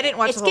because I didn't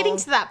watch it's getting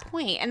to that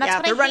point, and that's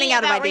what they're running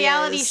out of ideas.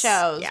 Reality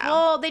shows. Yeah.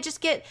 Well, they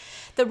just get...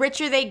 The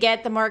richer they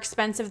get, the more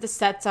expensive the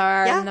sets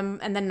are,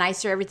 and the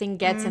nicer everything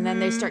gets, and then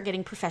they start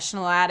getting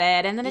professional at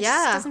it, and then it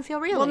just doesn't feel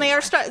real. Well, anymore.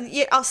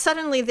 They are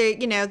suddenly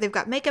they've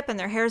got makeup and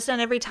their hair's done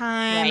every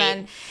time,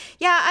 and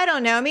I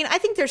don't know. I mean, I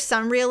think there's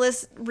some real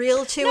to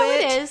it. No,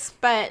 it is,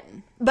 but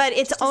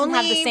it's only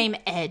have the same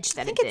edge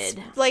that it did.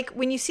 It's like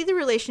when you see the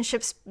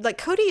relationships, like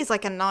Cody is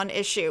like a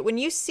non-issue. When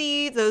you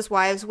see those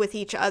wives with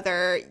each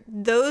other,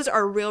 those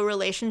are real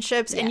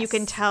relationships, and you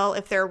can tell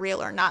if they're real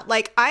or not.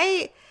 Like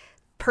I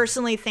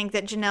personally think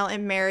that Janelle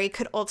and Mary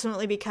could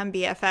ultimately become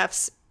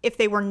BFFs if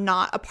they were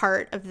not a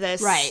part of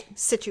this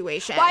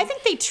situation. Well, I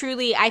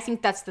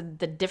think that's the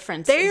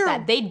difference is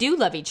that they do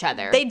love each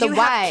other. They do the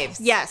wives.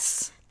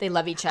 Yes. They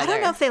love each other. I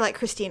don't know if they like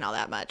Christine all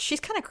that much.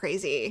 She's kind of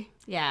crazy.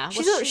 Yeah.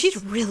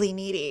 She's really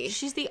needy.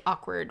 She's the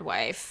awkward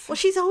wife. Well,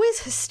 she's always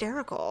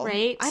hysterical.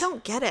 Right? I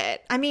don't get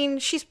it. I mean,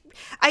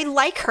 I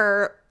like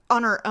her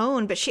on her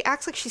own, but she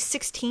acts like she's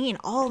 16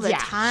 all the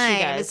time.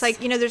 She does. It's like,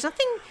 there's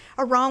nothing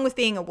wrong with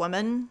being a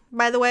woman,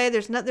 by the way.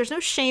 There's no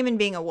shame in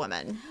being a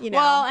woman,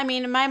 Well, I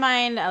mean, in my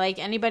mind, like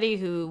anybody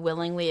who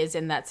willingly is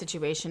in that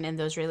situation, in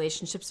those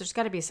relationships, there's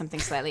got to be something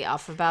slightly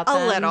off about them.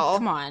 A little.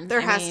 Come on. There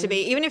has to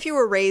be. Even if you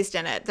were raised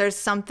in it, there's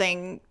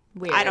something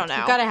weird. I don't know.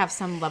 You've got to have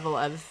some level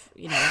of,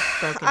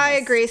 brokenness. I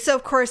agree. So,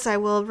 of course, I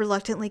will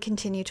reluctantly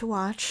continue to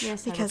watch.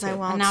 Yes, because I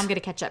won't. And now I'm going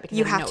to catch up because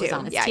You I have know to. it was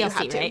on. It's Yeah, TLC, you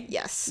have to. right?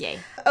 Yes. Yay.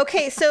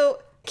 Okay, so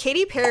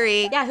Katy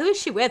Perry. Yeah, who is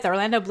she with?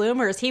 Orlando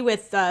Bloom, or is he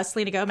with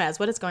Selena Gomez?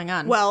 What is going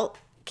on? Well,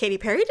 Katy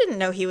Perry didn't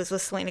know he was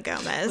with Selena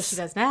Gomez. Well, she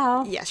does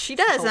now. Yes, she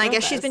does. And I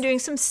guess she's been doing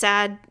some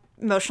sad,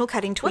 emotional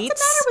cutting tweets.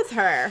 What's the matter with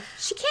her?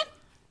 She can't.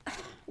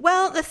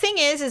 Well, the thing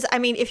is, I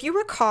mean, if you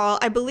recall,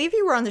 I believe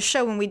you were on the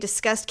show when we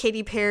discussed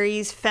Katy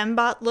Perry's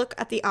fembot look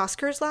at the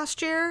Oscars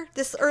last year,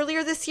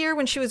 earlier this year,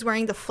 when she was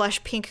wearing the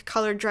flesh pink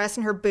colored dress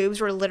and her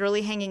boobs were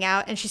literally hanging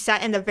out, and she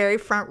sat in the very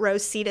front row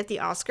seat at the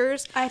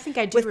Oscars. I think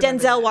I do with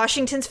remember Denzel that.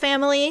 Washington's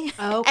family.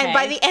 Oh, okay. And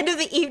by the end of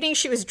the evening,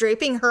 she was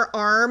draping her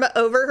arm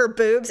over her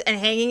boobs and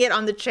hanging it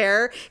on the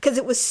chair because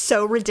it was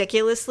so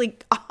ridiculously.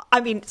 I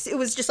mean, it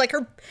was just like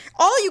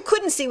all you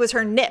couldn't see was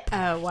her nip.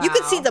 Oh, wow. You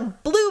could see the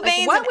blue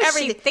veins what and was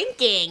everything. she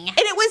thinking? And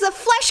it was a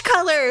flesh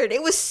colored.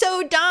 It was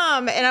so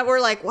dumb. And we're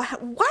like, why are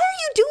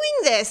you doing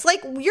this?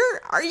 Like,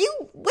 what are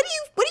you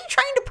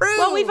trying to prove?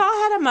 Well, we've all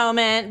had a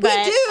moment, but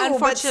we do,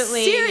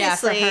 unfortunately, but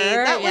seriously, for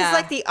her, that was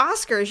like the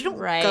Oscars. You don't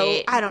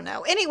go, I don't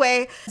know.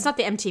 Anyway. It's not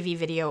the MTV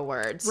Video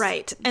Awards.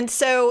 Right. And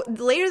so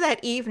later that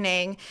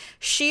evening,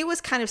 she was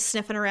kind of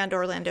sniffing around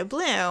Orlando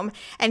Bloom,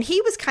 and he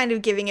was kind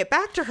of giving it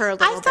back to her a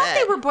little bit. I thought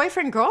they were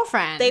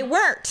boyfriend-girlfriend. They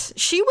weren't.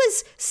 She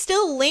was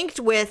still linked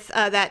with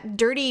that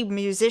dirty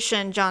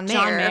musician, John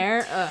Mayer. John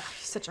Mayer? Ugh,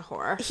 such a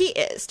whore. He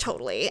is,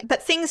 totally.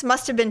 But things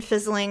must have been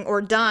fizzling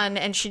or done,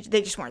 and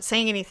they just weren't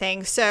saying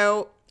anything.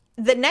 So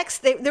the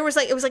next, it was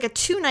like a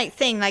 2-night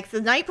thing. Like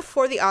the night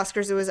before the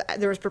Oscars,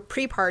 there was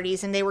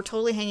pre-parties, and they were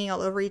totally hanging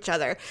all over each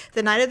other.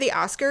 The night of the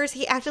Oscars,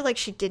 he acted like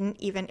she didn't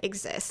even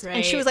exist,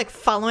 and she was like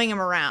following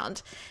him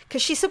around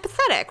because she's so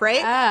pathetic,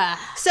 right?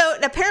 So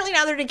apparently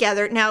now they're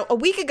together. Now a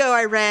week ago,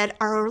 I read,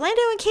 are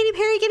Orlando and Katy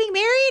Perry getting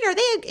married? Are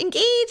they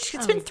engaged?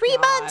 It's been 3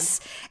 months,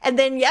 and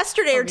then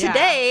yesterday or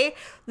today.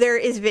 There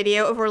is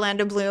video of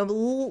Orlando Bloom,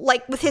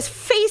 like with his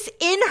face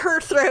in her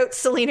throat,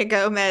 Selena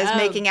Gomez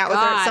making out with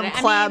her at some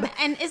club.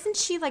 And isn't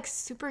she like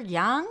super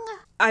young?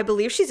 I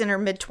believe she's in her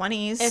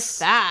mid-20s. If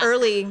that.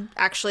 Early,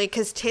 actually,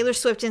 because Taylor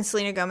Swift and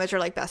Selena Gomez are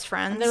like best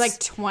friends. And they're like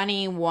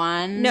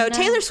 21. No,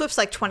 Taylor Swift's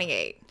like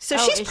 28. So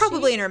she's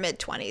probably in her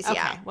mid-20s, okay.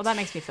 yeah. Well, that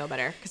makes me feel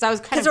better. Because I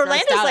was kind of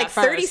Orlando's out like at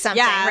first. 30-something,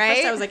 yeah, right? At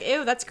first I was like,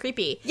 ew, that's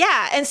creepy.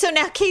 Yeah, and so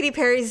now Katy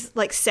Perry's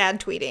like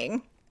sad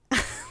tweeting.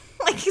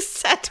 Like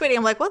sad tweeting.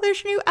 I'm like, well,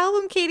 there's your new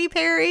album, Katy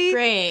Perry.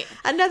 Great.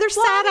 Another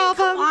sad album.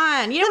 Come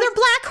on. Another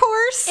Black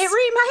Horse. It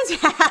reminds me.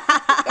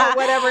 Or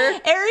whatever.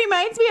 It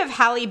reminds me of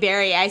Halle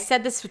Berry. I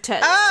said this to.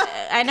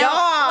 I know.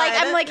 God.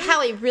 Like I'm like,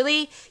 Halle,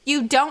 really?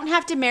 You don't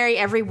have to marry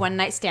every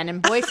one-night stand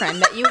and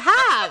boyfriend that you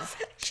have.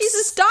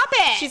 Stop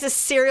it. She's a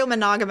serial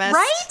monogamist.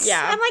 Right?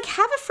 Yeah. I'm like,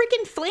 have a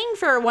freaking fling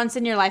for once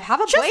in your life. Have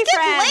a Just boyfriend.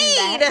 get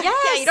laid. Yes.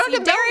 Yeah, you don't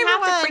have to marry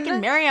have to everyone.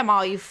 freaking marry them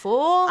all, you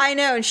fool. I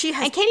know, and she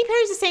has. And Katy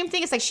Perry's the same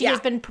thing. It's like she has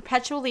been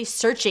perpetually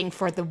searching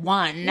for the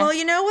one. Well,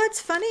 you know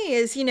what's funny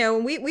is,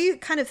 we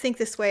kind of think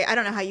this way. I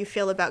don't know how you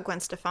feel about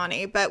Gwen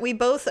Stefani, but we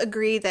both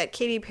agree that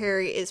Katy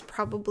Perry is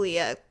probably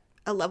a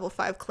level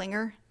 5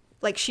 clinger.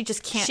 Like, she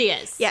just can't. She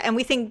is. Yeah, and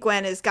we think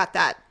Gwen has got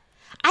that.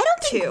 I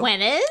don't think too.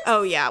 Gwen is.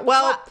 Oh, yeah.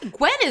 Well,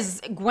 Gwen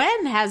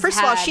has. First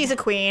of all, she's a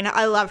queen.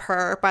 I love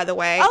her, by the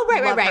way. Oh,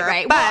 right. Love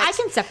her. But well, I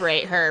can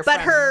separate her from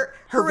her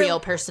real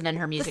person and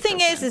her music. The thing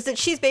person. is that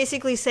she's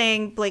basically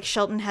saying Blake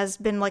Shelton has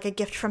been like a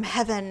gift from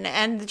heaven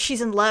and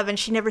she's in love and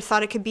she never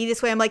thought it could be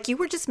this way. I'm like, you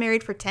were just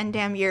married for 10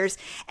 damn years.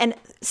 And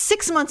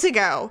 6 months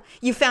ago,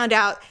 you found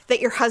out that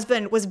your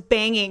husband was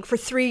banging for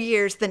 3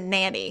 years the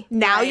nanny.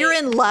 Now you're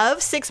in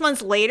love 6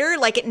 months later,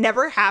 like it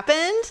never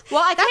happened.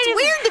 Well, that's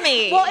weird to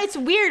me. Well, it's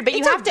weird, but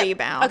it's you have a to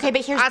rebound. Okay,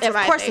 but of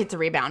course it's a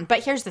rebound.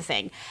 But here's the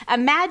thing: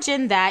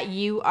 imagine that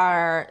you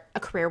are a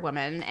career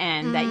woman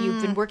and that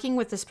you've been working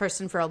with this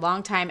person for a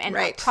long time and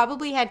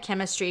probably had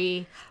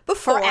chemistry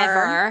before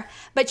forever,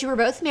 but you were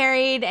both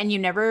married and you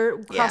never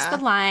crossed the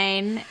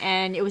line,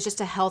 and it was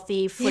just a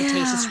healthy,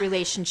 flirtatious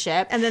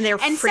relationship. And then they're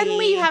free.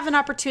 Suddenly you have an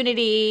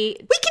opportunity.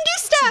 We can do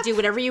stuff. To do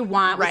whatever you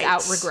want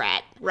without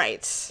regret.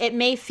 Right. It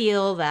may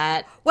feel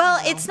that.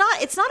 Well, it's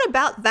not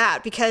about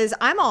that because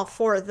I'm all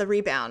for the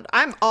rebound.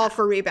 I'm all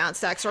for rebound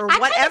sex or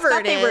whatever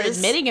it is. They were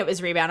admitting it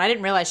was rebound. I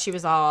didn't realize she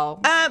was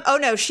all. Oh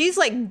no, she's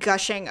like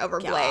gushing over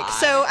Blake.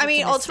 So I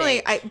mean,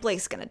 ultimately,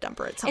 Blake's gonna dump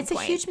her at some point.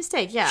 It's a huge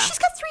mistake. Yeah, she's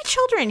got 3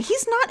 children.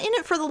 He's not in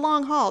it for the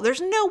long haul.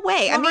 There's no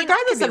way. Well, I mean,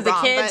 regardless of the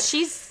wrong, kids,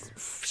 she's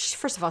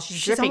first of all,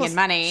 she's dripping in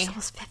money. She's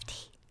almost 50.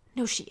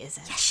 No, she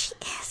isn't. Yes, she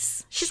is.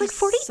 She's like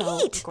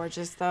 48. So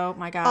gorgeous, though.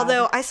 My God.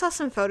 Although I saw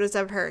some photos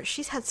of her,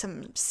 she's had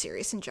some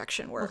serious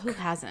injection work. Well, who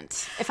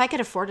hasn't? If I could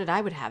afford it, I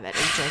would have it. Are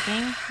you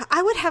joking?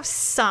 I would have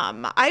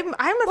some. I'm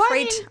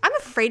afraid. I'm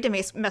afraid to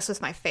mess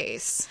with my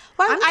face.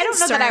 Well, I don't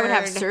know that I would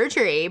have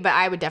surgery, but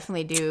I would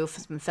definitely do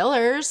some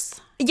fillers.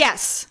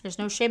 Yes, there's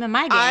no shame in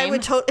my game. I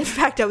would. In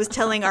fact, I was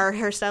telling our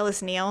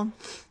hairstylist Neil.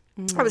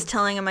 I was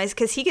telling him,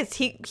 because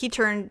he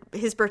turned,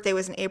 his birthday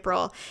was in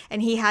April,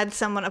 and he had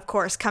someone, of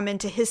course, come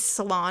into his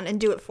salon and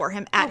do it for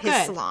him at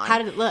his salon. How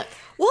did it look?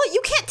 Well,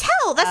 you can't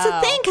tell. That's the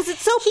thing, because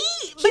it's so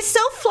he's so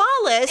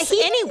flawless.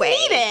 He anyway,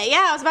 didn't need it.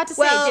 Yeah, I was about to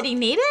say, did he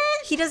need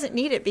it? He doesn't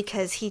need it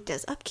because he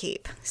does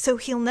upkeep, so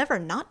he'll never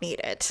not need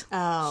it.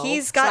 Oh,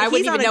 he's got. So I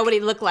wouldn't even know what he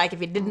looked like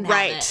if he didn't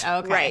have it.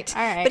 Okay. Right.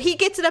 All right. But he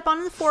gets it up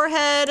on the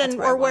forehead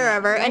or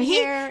wherever, and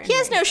he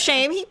has no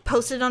shame. He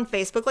posted it on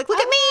Facebook, like, look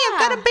at me, I've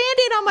got a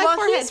Band-Aid on my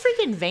forehead. He's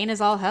freaking vain as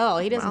all hell.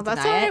 He doesn't deny it.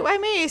 That's all right by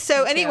me.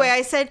 So anyway,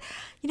 I said,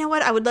 you know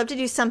what? I would love to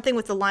do something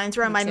with the lines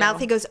around my mouth.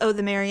 He goes, oh,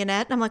 the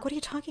marionette. And I'm like, what are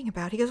you talking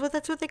about? He goes, well,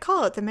 that's what they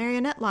call it, the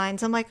marionette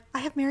lines. I'm like, I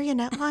have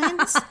marionette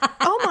lines?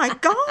 Oh my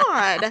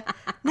God.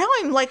 Now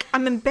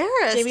I'm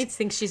embarrassed. Jamie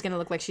thinks she's going to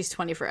look like she's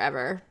 20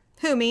 forever.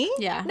 Who, me?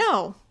 Yeah.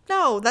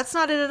 No, that's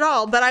not it at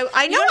all. But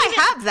I know I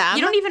have them.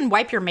 You don't even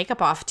wipe your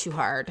makeup off too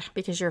hard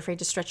because you're afraid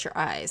to stretch your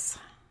eyes.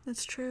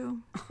 That's true.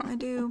 I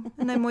do.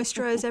 And I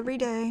moisturize every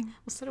day.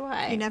 Well, so do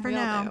I. You never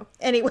know.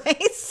 Anyway,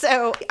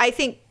 so I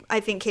think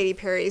Katy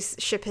Perry's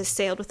ship has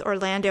sailed with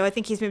Orlando. I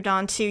think he's moved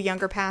on to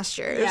younger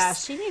pastures. Yeah,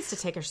 she needs to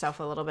take herself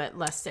a little bit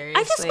less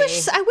seriously.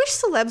 I wish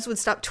celebs would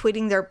stop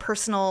tweeting their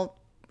personal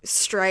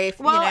strife.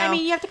 Well, I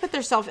mean, you have to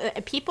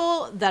put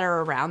people that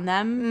are around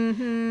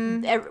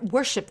them,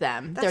 worship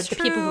them. That's they're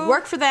true. The people who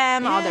work for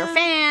them, all their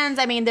fans.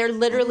 I mean, they're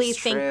literally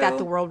think that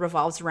the world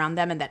revolves around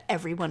them and that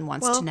everyone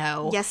wants to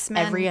know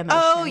every emotion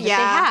that they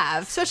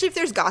have. Especially if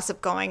there's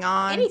gossip going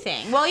on.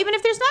 Anything. Well, even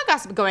if there's not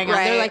gossip going on,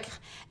 they're like,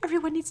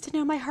 everyone needs to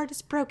know my heart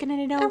is broken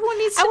and I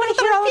want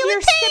to hear all of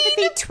your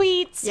sympathy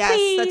tweets. Yes,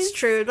 please. That's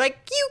true. Like,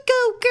 you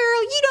go,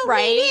 girl. You don't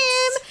need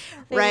him.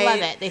 They love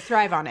it. They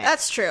thrive on it.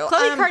 That's true.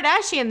 Khloe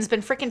Kardashian's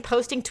been freaking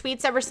posting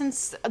tweets ever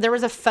since there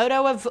was a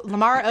photo of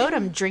Lamar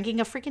Odom drinking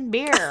a freaking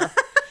beer.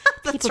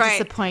 People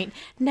disappoint.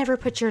 Never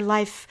put your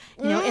life,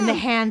 in the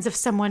hands of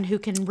someone who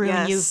can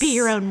ruin you. Be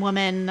your own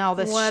woman. All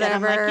this shit.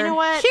 I'm like, you know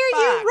what? Hear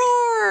you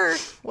roar.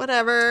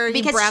 Whatever.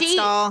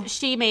 Because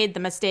she made the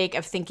mistake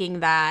of thinking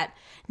that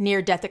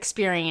near-death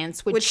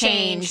experience would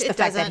change the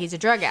fact that he's a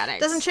drug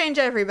addict. Doesn't change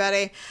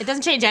everybody. It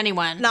doesn't change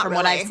anyone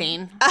what I've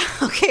seen.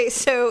 Okay,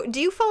 so do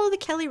you follow the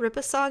Kelly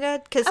Ripa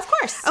saga? Of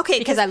course. Okay,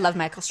 because I love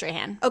Michael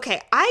Strahan.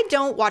 Okay, I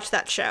don't watch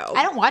that show.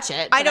 I don't watch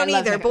it. I don't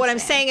either. But what I'm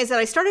saying is that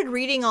I started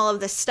reading all of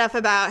this stuff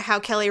about how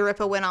Kelly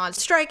Ripa went on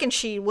strike and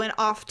she went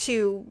off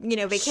to,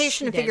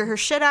 vacation to figure her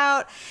shit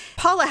out.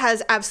 Paula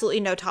has absolutely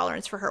no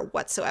tolerance for her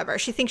whatsoever.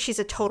 She thinks she's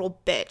a total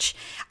bitch.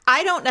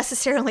 I don't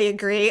necessarily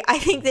agree. I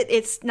think that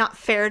it's not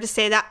fair to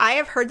say that. I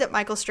have heard that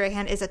Michael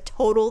Strahan is a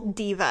total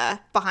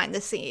diva behind the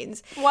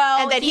scenes.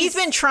 Well, and that he's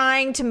been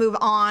trying to move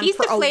on he's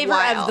for a while. He's the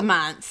flavor of the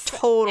month.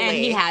 Totally. And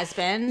he has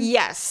been.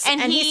 Yes. And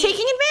he's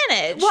taking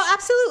advantage. Well,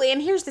 absolutely.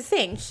 And here's the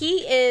thing. He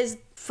is,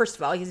 first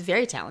of all, he's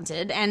very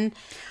talented. And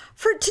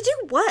to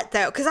do what,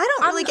 though? Because I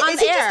don't really get... Is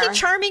he just a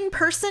charming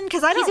person?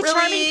 Because I don't really... He's a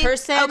charming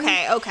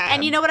person. Okay.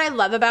 And you know what I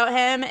love about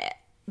him?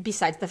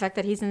 Besides the fact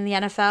that he's in the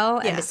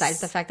NFL and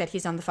besides the fact that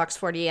he's on the Fox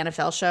 40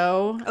 NFL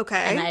show. Okay.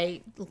 And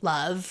I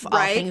love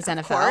all things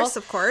NFL.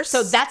 Of course.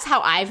 So that's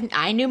how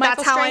I knew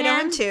Michael Strahan. That's how I know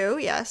him too,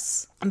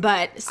 yes.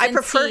 But I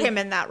prefer him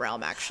in that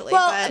realm, actually.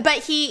 Well,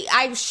 but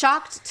I was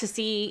shocked to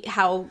see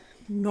how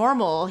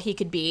normal he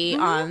could be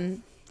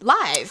on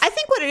live. I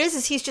think what it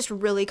is he's just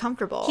really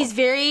comfortable. He's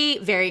very,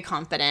 very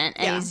confident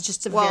and he's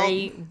just a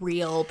very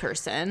real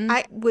person.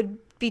 I would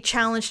be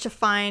challenged to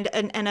find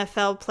an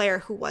NFL player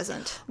who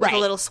wasn't with a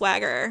little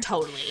swagger.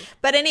 Totally.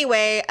 But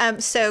anyway,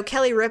 so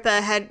Kelly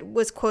Ripa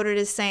was quoted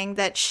as saying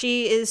that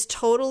she is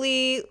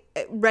totally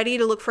ready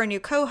to look for a new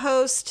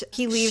co-host.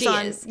 He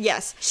leaves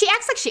yes. She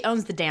acts like she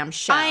owns the damn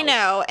show. I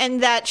know,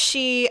 and that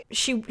she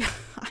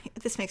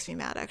this makes me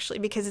mad actually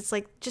because it's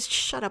like, just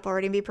shut up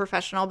already and be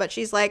professional. But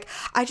she's like,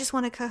 I just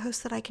want a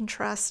co-host that I can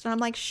trust, and I'm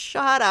like,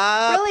 shut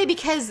up. Really?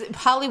 Because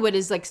Hollywood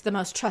is like the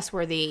most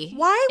trustworthy.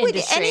 Why would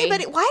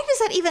anybody? Why does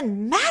that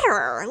even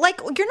matter? Like,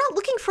 you're not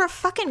looking for a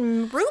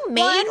fucking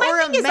roommate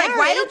or a marriage. Like,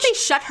 why don't they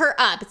shut her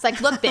up? It's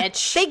like, look,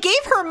 bitch. They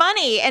gave her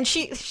money, and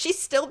she's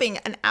still being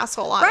an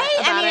asshole on it. Right?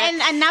 I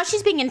mean, and now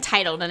she's being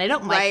entitled, and I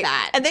don't like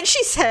that. And then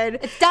she said,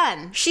 it's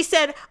done. She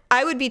said,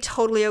 I would be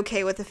totally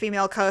okay with a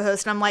female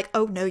co-host. And I'm like,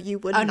 oh, no, you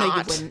would not. Oh, no,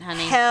 you wouldn't,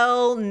 honey.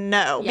 Hell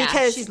no. Yeah,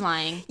 because she's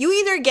lying. You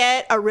either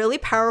get a really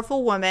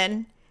powerful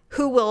woman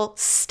who will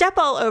step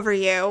all over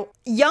you,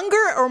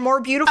 younger or more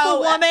beautiful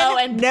woman.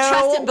 And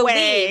trust and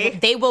believe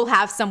they will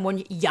have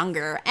someone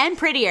younger and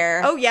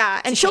prettier. Oh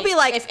yeah, and she'll be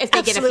like, if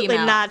they get a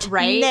female, not,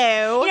 right?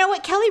 No. You know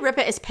what? Kelly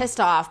Ripa is pissed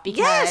off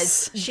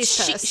because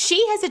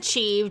she has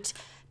achieved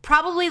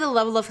probably the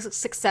level of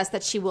success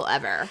that she will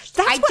ever.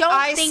 That's what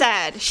I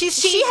said.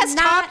 She has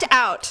topped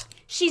out.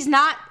 She's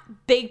not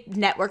big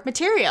network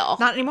material.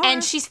 Not anymore.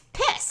 And she's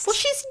pissed. Well,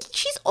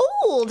 she's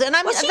old, and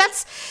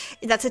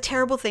that's a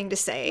terrible thing to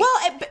say.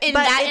 Well, in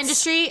that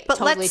industry,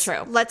 totally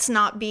true. Let's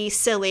not be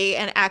silly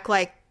and act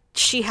like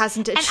she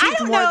hasn't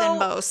achieved more than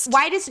most.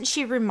 Why doesn't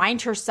she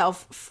remind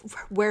herself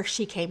where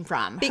she came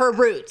from? Her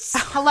roots.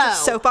 Hello.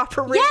 Soap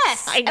opera roots.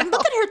 Yes. And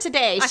look at her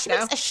today. She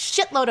makes a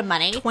shitload of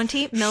money.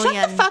 20 million.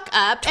 Shut the fuck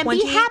up and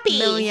be happy. 20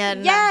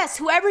 million. Yes.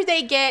 Whoever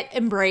they get,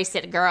 embrace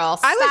it, girl.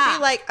 Stop. I would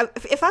be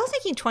like, if I was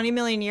making 20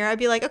 million a year, I'd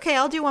be like, okay,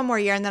 I'll do one more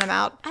year and then I'm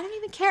out. I don't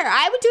even care.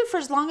 I would do it for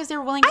as long as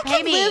they're willing to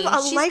pay me. I could live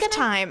a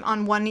lifetime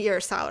on 1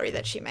 year's salary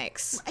that she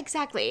makes.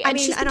 Exactly. I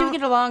mean, she's been doing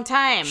it a long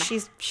time.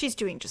 She's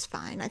doing just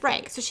fine, I think.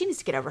 Right. So she needs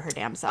to get over her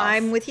damn self.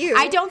 I'm with you.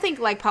 I don't think,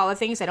 like Paula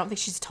thinks, I don't think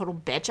she's a total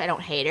bitch. I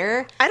don't hate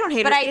her. I don't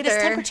hate her either.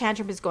 This temper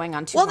tantrum is going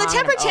on too long. Well, the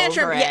temper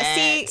tantrum,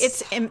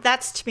 see,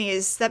 that's to me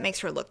that makes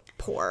her look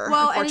poor.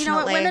 Well, and you know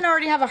what? Women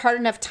already have a hard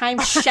enough time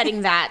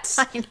shedding that,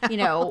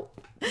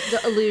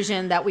 the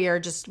illusion that we are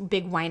just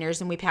big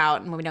whiners and we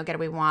pout and when we don't get what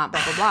we want,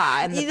 blah, blah,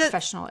 blah, in the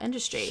professional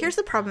industry. Here's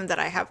the problem that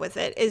I have with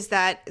it is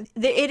that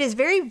it is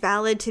very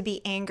valid to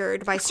be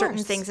angered by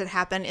certain things that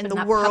happen in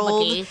the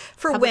world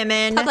for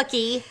women.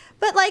 Public-y.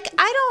 But, like,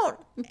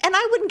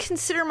 I wouldn't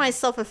consider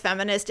myself a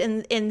feminist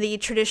in the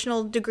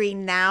traditional degree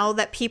now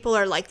that people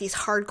are, like, these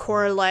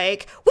hardcore,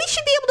 like, we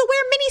should be able to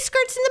wear mini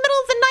skirts in the middle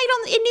of the night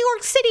in New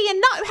York City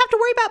and not have to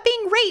worry about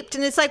being raped.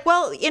 And it's like,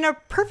 well, in a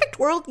perfect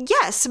world,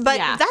 yes, but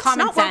that's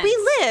not where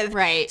we live.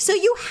 Right. So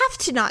you have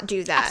to not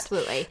do that.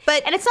 Absolutely.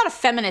 And it's not a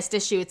feminist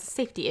issue, it's a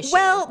safety issue.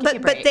 Well,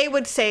 but they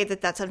would say that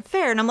that's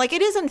unfair. And I'm like,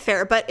 it is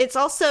unfair, but it's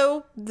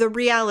also the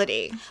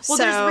reality.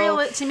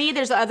 Well, to me,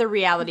 there's other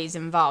realities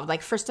involved.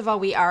 Like, first of all,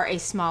 we are a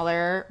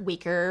smaller,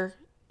 weaker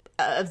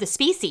of the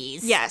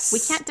species. Yes. We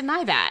can't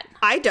deny that.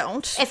 I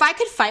don't. If I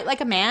could fight like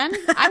a man,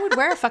 I would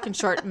wear a fucking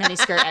short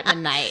miniskirt at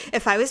midnight.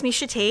 If I was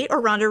Misha Tate or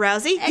Ronda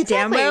Rousey, you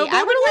damn well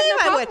I would have no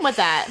problem with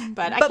that.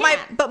 But I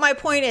can't. But my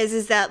point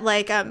is that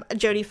like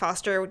Jodie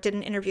Foster did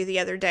an interview the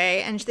other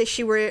day, and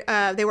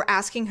they were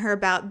asking her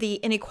about the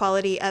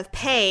inequality of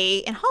pay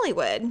in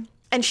Hollywood,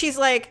 and she's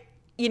like,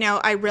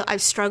 I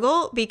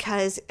struggle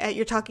because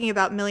you're talking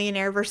about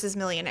millionaire versus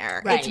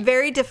millionaire. Right. It's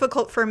very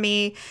difficult for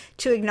me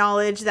to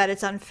acknowledge that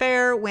it's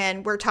unfair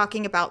when we're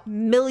talking about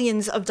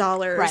millions of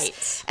dollars.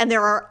 Right. And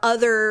there are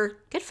other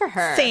good for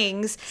her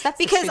things. That's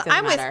because the truth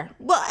of the matter.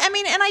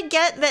 And I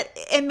get that,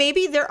 and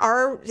maybe there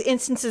are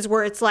instances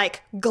where it's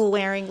like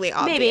glaringly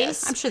obvious.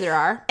 Maybe. I'm sure there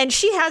are. And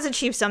she has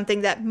achieved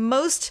something that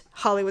most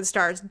Hollywood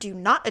stars do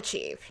not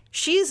achieve.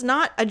 She's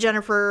not a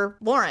Jennifer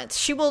Lawrence.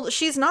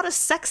 She's not a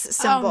sex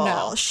symbol.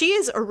 Oh, no. She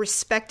is a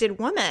respected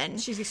woman.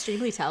 She's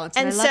extremely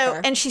talented. And I love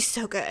her. And she's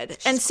so good.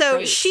 She's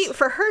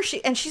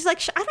great. She's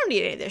like, I don't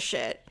need any of this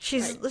shit.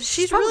 She's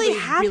probably really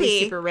happy. Really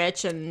super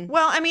rich and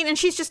and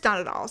she's just not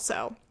at all.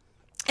 So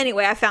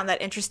anyway, I found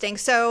that interesting.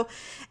 So,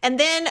 and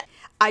then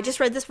I just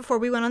read this before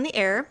we went on the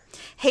air.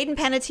 Hayden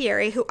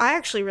Panettiere, who I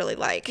actually really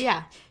like.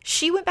 Yeah.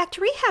 She went back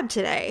to rehab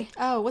today.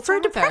 Oh, what's for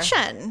wrong with her?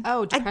 depression.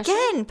 Oh, depression?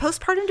 Again,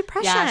 postpartum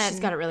depression. Yeah, she's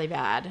got it really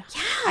bad.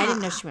 Yeah. I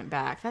didn't know she went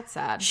back. That's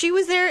sad. She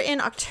was there in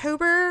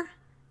October,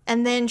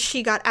 and then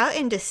she got out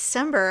in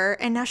December,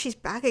 and now she's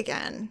back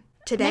again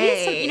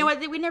today. You know what?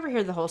 We never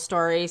hear the whole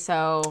story,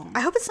 so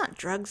I hope it's not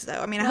drugs,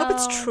 though. I hope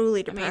it's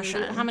truly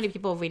depression. How many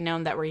people have we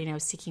known that were,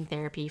 seeking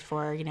therapy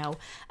for,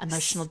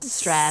 emotional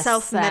distress,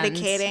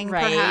 self-medicating,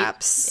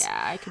 perhaps?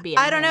 Yeah, it could be.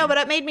 I don't know, but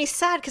it made me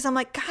sad because I'm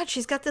like, God,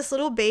 she's got this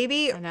little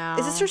baby. I know.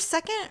 Is this her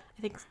second?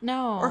 I think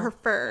no, or her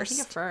first. I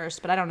think her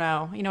first, but I don't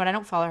know. You know what? I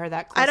don't follow her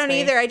that closely. I don't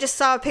either. I just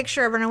saw a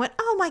picture of her and I went,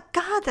 "Oh my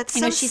God, that's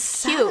so she's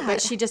sad." Cute,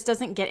 but she just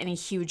doesn't get any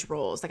huge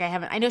roles. Like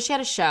I know she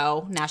had a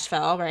show,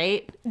 Nashville,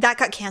 right? That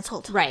got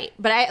canceled, right?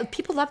 But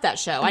people love that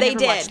show. I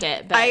never watched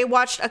it. But I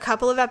watched a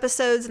couple of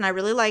episodes and I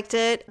really liked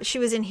it. She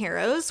was in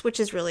Heroes, which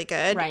is really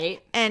good,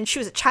 right? And she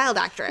was a child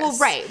actress. Well,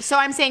 right. So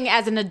I'm saying,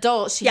 as an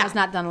adult, she has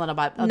not done a lot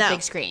of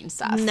big screen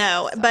stuff.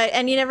 No, so.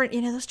 And you never,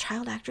 those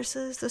child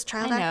actresses, those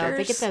child actors,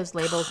 they get those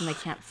labels and they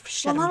can't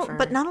shed them for.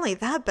 But not only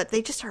that, but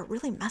they just are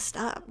really messed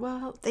up.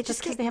 Well, they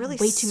just they have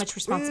way too much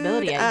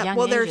responsibility at young ages.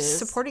 Well, they're ages.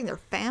 supporting their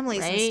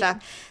families and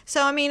stuff.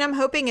 So, I'm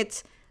hoping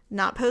it's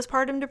not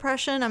postpartum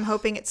depression. I'm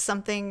hoping it's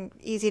something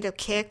easy to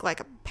kick,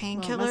 like a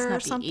painkiller or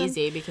something. Be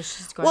easy because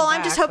she's going. Well,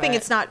 I'm just hoping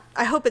it's not.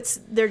 I hope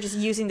they're just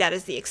using that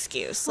as the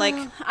excuse.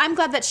 I'm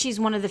glad that she's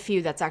one of the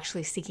few that's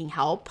actually seeking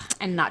help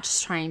and not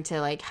just trying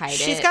to hide it.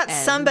 She's got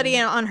somebody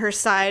on her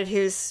side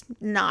who's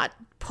not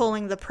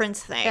pulling the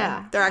Prince thing.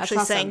 Yeah, they're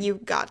actually saying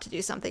you've got to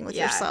do something with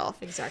yourself.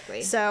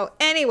 Exactly. So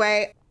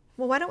anyway,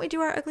 well, why don't we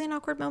do our ugly and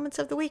awkward moments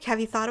of the week? Have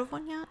you thought of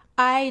one yet?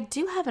 I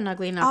do have an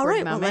ugly and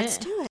awkward moment. Well, let's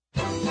do it.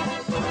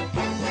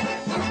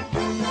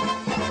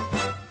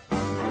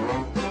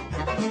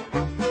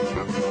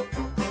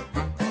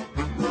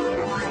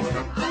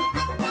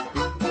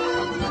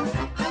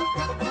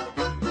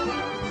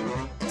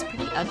 It's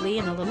pretty ugly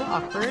and a little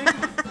awkward.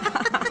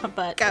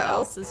 but what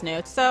else is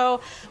new?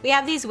 So we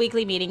have these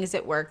weekly meetings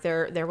at work.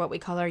 They're what we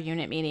call our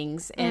unit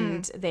meetings,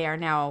 and they are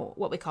now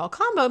what we call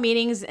combo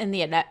meetings. In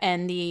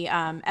the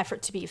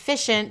effort to be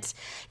efficient,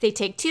 they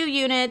take 2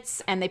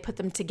 units and they put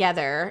them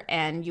together,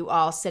 and you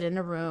all sit in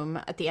a room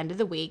at the end of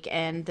the week,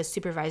 and the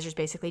supervisors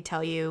basically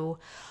tell you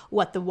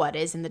what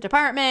is in the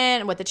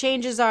department, what the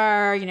changes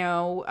are.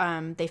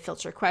 They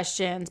filter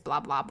questions,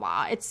 blah blah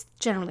blah. It's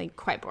generally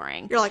quite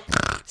boring. You're like,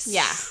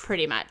 yeah,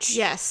 pretty much.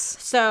 Yes.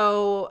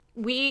 So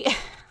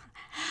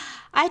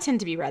I tend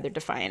to be rather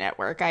defiant at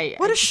work.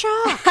 What a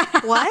shock.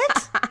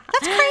 What?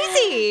 That's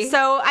crazy.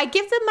 So I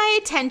give them my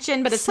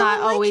attention, but it's not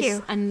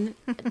always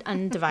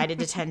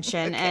undivided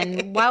attention. Okay.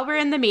 And while we're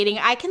in the meeting,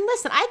 I can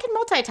listen. I can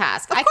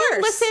multitask. I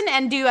can listen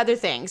and do other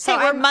things. So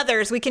we're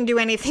mothers. We can do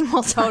anything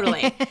multi.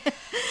 Totally.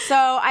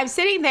 So I'm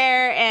sitting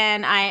there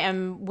and I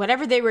am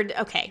whatever they were.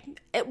 Okay.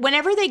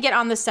 Whenever they get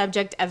on the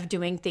subject of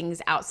doing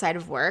things outside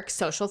of work,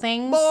 social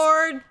things.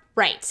 Bored.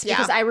 Right,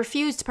 because I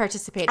refuse to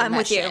participate in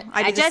that shit. I'm with you.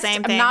 I do the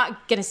same thing. I'm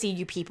not going to see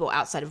you people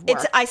outside of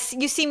work.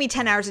 You see me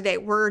 10 hours a day.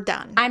 We're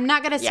done. I'm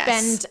not going to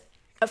spend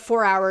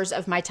 4 hours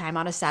of my time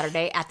on a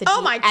Saturday at the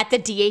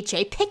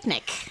DHA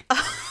picnic.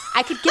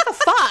 I could give a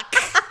fuck,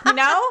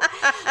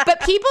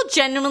 But people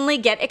genuinely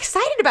get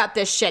excited about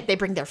this shit. They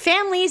bring their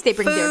families, they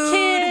bring their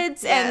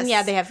kids, and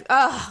they have,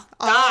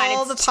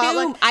 all the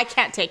potluck. I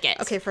can't take it.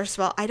 Okay, first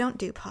of all, I don't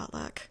do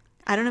potluck.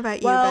 I don't know about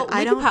you, but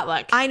I don't do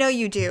potluck. I know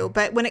you do,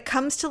 but when it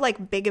comes to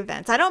like big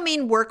events, I don't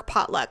mean work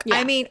potluck. Yeah.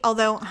 I mean,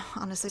 although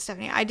honestly,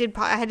 Stephanie, I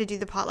had to do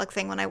the potluck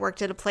thing when I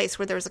worked at a place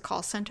where there was a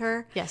call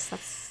center. Yes,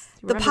 that's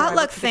the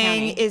potluck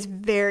thing is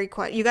very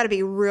quiet. You got to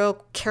be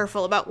real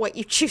careful about what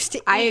you choose to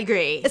eat. I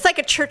agree. It's like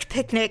a church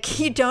picnic.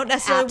 You don't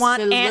necessarily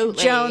want Aunt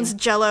Joan's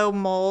Jell-O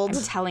mold.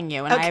 I'm telling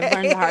you, and I've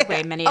learned the hard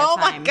way many a time. Oh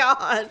my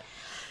God.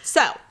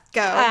 So. Go.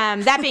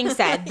 That being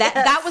said,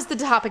 that was the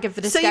topic of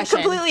the discussion. So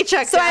you completely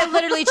checked out. So I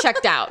literally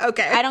checked out.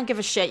 Okay. I don't give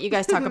a shit. You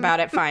guys talk about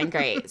it. Fine.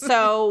 Great.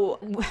 So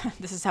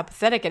this is how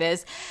pathetic it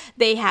is.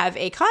 They have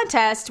a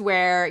contest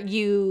where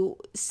you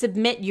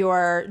submit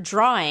your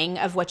drawing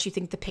of what you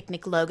think the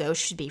picnic logo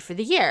should be for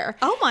the year.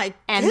 Oh my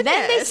And goodness.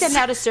 then they send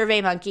out a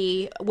Survey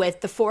Monkey with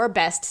the 4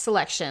 best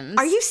selections.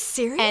 Are you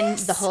serious? And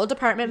the whole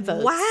department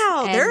votes.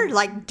 Wow. They're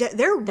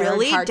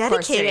really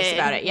dedicated. Serious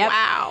about it. Yep.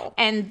 Wow.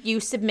 And you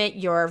submit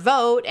your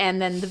vote,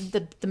 and then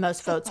the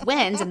most votes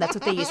wins, and that's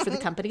what they use for the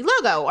company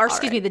logo, or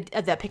excuse me,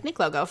 the picnic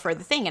logo for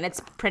the thing, and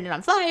it's printed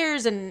on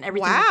flyers, and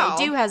everything that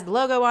they do has the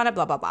logo on it,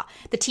 blah, blah, blah.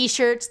 The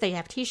T-shirts, they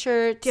have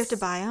T-shirts. Do you have to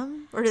buy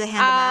them, or do they hand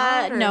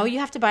them out? Or? No, you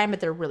have to buy them, but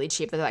they're really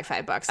cheap. They're like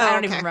 $5. I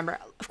don't even remember.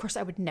 Of course,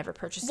 I would never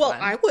purchase one. Well,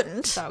 I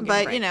wouldn't, so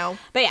but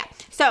But yeah,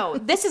 so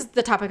this is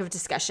the topic of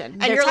discussion.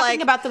 And they're you're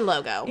talking about the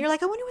logo. You're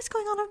like, I wonder what's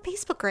going on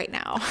Facebook right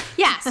now.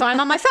 Yeah, so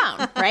I'm on my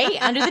phone,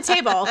 right? Under the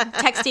table,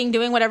 texting,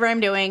 doing whatever I'm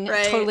doing,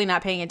 totally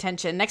not paying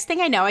attention. Next thing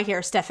I know, I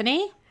hear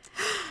Stephanie,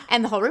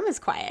 and the whole room is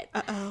quiet.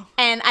 Uh-oh.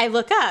 And I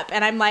look up,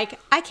 and I'm like,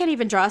 I can't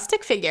even draw a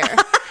stick figure.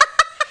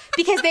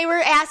 Because they were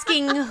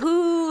asking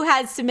who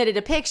had submitted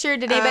a picture.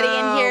 Did anybody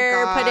in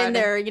here put in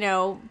their,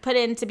 put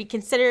in to be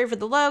considered for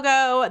the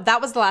logo?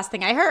 That was the last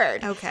thing I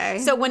heard. Okay.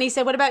 So when he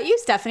said, what about you,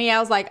 Stephanie? I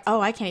was like,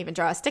 I can't even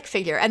draw a stick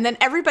figure. And then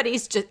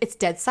everybody's it's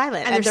dead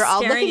silent. And they're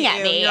all looking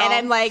at me. And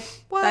I'm like,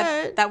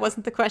 what? That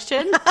wasn't the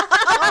question?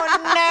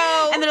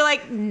 Oh, no. And they're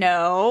like,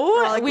 no,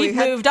 like, we've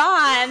moved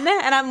on.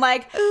 And I'm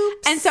like,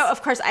 oops. And so,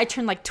 of course, I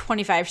turned like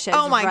 25 shades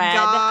of red. Oh, my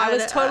God. I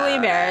was totally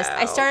embarrassed.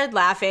 I started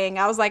laughing.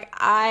 I was like,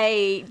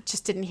 I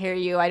just didn't hear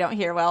you. I don't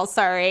hear well.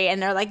 Sorry.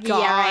 And they're like,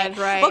 yeah,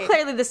 right. Well,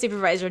 clearly the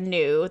supervisor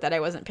knew that I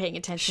wasn't paying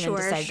attention and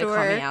decided to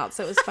call me out.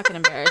 So it was fucking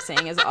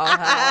embarrassing as all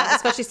hell.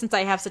 Especially since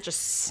I have such a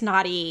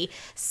snotty,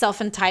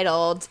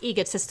 self-entitled,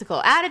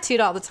 egotistical attitude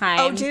all the time.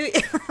 Oh, do you?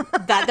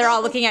 That they're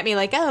all looking at me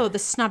like, oh, the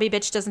snobby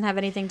bitch doesn't have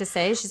anything to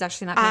say. She's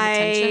actually not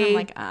paying attention. I'm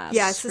like,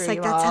 yes, it's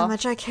like, that's how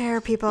much I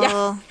care, people.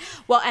 Yeah.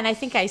 Well, and I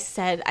think I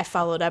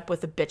followed up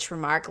with a bitch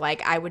remark,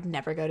 like, I would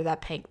never go to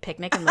that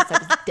picnic unless I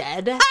was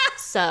dead.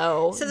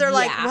 So they're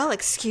like, well,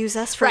 excuse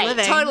us for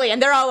living. Totally.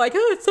 And they're all like,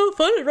 it's so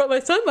fun. I brought my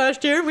son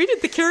last year and we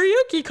did the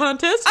karaoke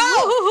contest.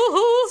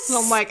 Oh! And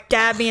I'm like,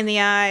 stab me in the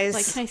eyes.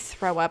 Like, can I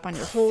throw up on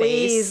your face?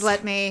 Please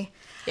let me.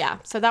 Yeah.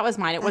 So that was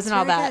mine. It wasn't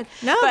all that.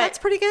 Good. No, that's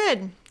pretty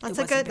good. That's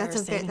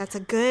a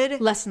good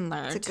lesson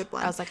learned. That's a good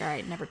one. I was like, all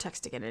right, never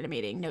text again at a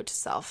meeting. Note to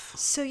self.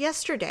 So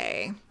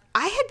yesterday,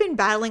 I had been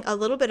battling a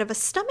little bit of a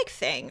stomach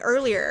thing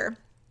earlier.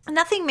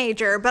 Nothing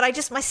major, but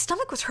my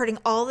stomach was hurting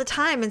all the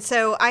time. And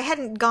so I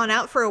hadn't gone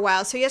out for a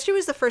while. So yesterday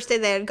was the first day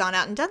that I had gone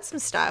out and done some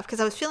stuff because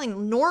I was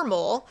feeling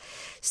normal.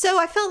 So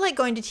I felt like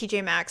going to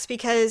TJ Maxx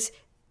because,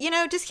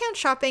 discount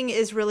shopping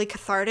is really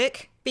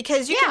cathartic.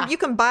 Because you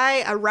can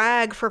buy a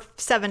rag for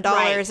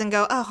 $7 and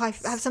go, oh, I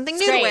have something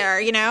new to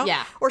wear, you know?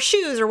 Yeah. Or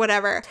shoes or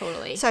whatever.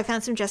 Totally. So I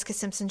found some Jessica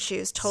Simpson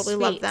shoes. Totally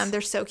love them. They're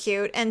so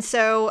cute. And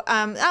so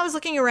I was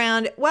looking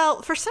around.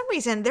 Well, for some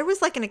reason, there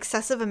was like an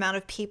excessive amount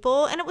of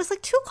people. And it was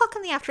like 2 o'clock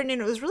in the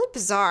afternoon. It was really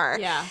bizarre.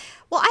 Yeah.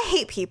 Well, I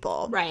hate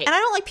people. Right. And I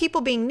don't like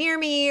people being near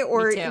me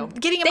or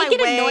getting in my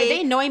way.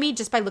 They annoy me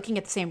just by looking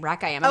at the same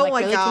rack I am. I'm Oh like, my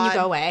really? God. Can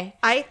you go away?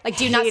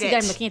 Do you not see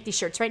that I'm looking at these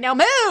shirts right now?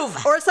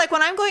 Move! Or it's like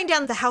when I'm going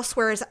down the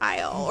housewares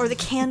aisle or the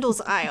candles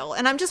aisle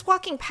and I'm just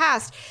walking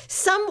past,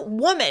 some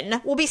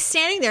woman will be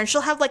standing there and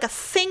she'll have like a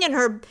thing in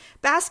her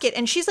basket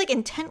and she's like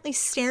intently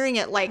staring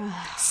at like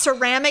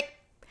ceramic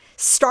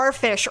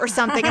starfish or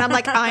something, and I'm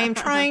like, I am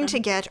trying to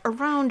get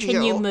around you.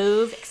 Can you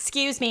move?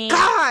 Excuse me.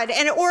 God.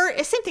 And or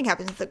same thing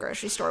happens at the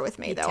grocery store with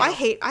me though.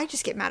 I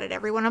just get mad at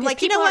everyone. I'm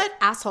like, you know what?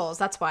 Assholes.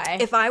 That's why.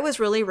 If I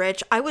was really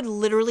rich, I would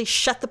literally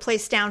shut the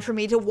place down for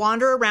me to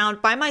wander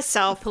around by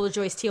myself. Pull a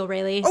Joyce Teal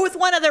Rayleigh. Or with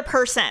one other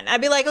person.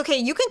 I'd be like, okay,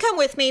 you can come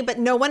with me, but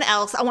no one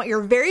else. I want your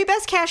very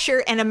best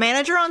cashier and a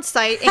manager on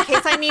site in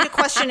case I need a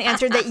question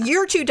answered that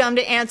you're too dumb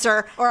to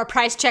answer. Or a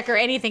price check or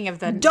anything of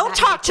the Don't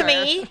talk to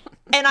me.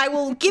 And I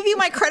will give you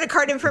my credit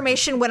card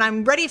information when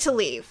I'm ready to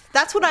leave.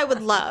 That's what I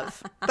would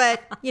love.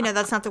 But, you know,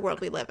 that's not the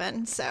world we live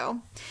in. So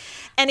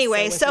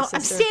anyway, so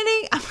I'm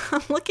standing,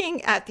 I'm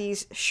looking at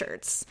these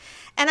shirts.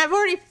 And I've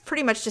already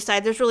pretty much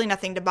decided there's really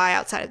nothing to buy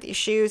outside of these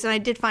shoes. And I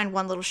did find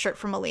one little shirt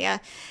from Aaliyah.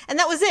 And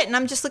that was it. And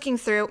I'm just looking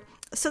through.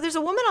 So there's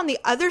a woman on the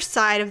other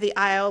side of the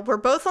aisle. We're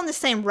both on the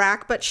same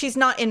rack, but she's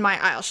not in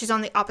my aisle. She's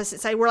on the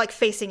opposite side. We're like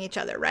facing each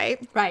other,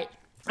 right? Right.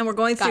 And we're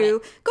going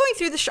through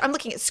the I'm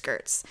looking at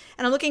skirts.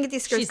 And I'm looking at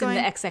these skirts. She's in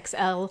the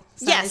XXL size.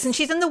 Yes, and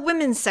she's in the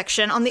women's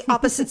section on the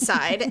opposite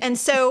side. And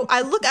so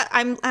I look up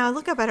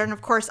at her, and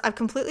of course, I've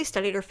completely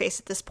studied her face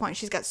at this point.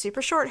 She's got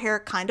super short hair,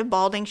 kind of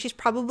balding. She's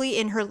probably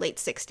in her late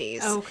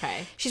 60s.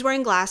 Okay. She's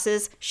wearing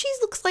glasses. She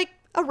looks like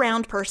a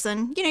round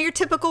person. You know, your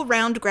typical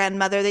round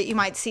grandmother that you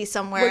might see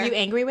somewhere. Were you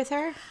angry with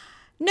her?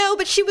 No,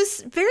 but she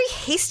was very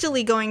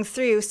hastily going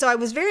through, so I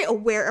was very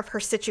aware of her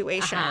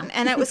situation,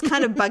 and it was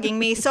kind of bugging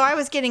me, so I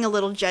was getting a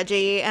little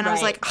judgy, and I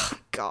was like, oh,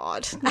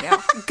 God,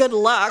 good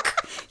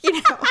luck,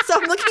 so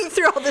I'm looking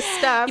through all this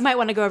stuff. You might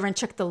want to go over and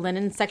check the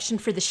linen section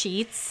for the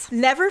sheets.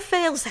 Never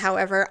fails,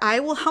 however, I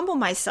will humble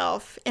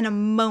myself in a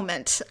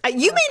moment.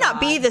 You may not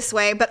be this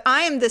way, but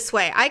I am this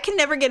way. I can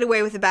never get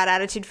away with a bad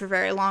attitude for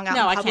very long out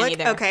in public. I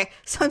can't either. Okay,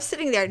 so I'm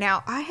sitting there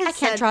now. I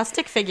can't draw a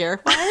stick figure.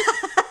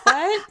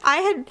 What?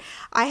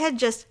 I had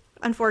just,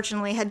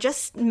 unfortunately,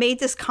 made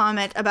this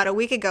comment about a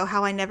week ago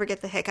how I never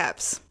get the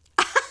hiccups.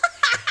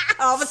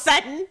 All of a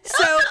sudden.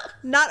 So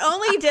not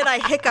only did I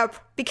hiccup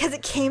because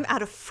it came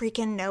out of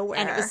freaking nowhere.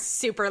 And it was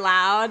super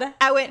loud.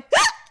 I went,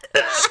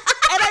 and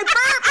I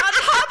burped on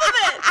top of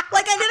it.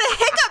 Like I did a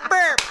hiccup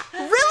burp.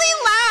 Really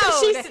loud.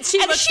 So she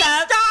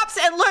stops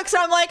and looks,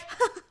 and I'm like,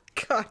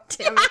 God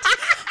damn it.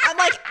 I'm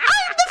like,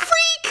 I'm the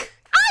freak.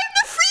 I'm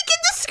the freak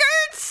in the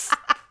skirts.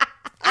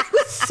 I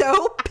was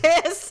so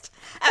pissed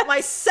at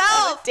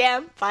myself. So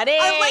damn funny.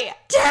 I'm like,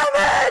 damn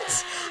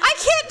it! I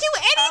can't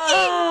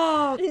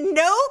do anything.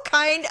 No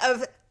kind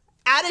of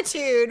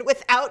attitude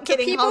without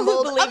getting people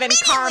humbled. Who believe in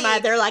karma,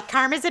 they're like,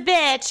 karma's a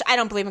bitch. I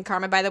don't believe in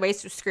karma, by the way,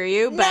 so screw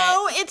you. But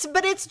no,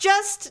 it's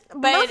just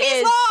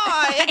Murphy's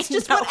Law. It's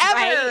just whatever.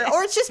 Right?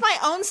 Or it's just my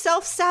own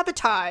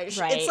self-sabotage.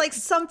 Right. It's like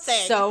something.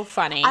 So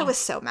funny. I was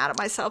so mad at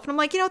myself. And I'm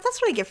like,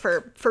 that's what I get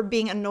for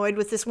being annoyed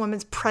with this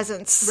woman's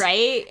presence.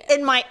 Right?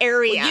 In my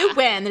area. Well, you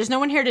win. There's no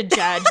one here to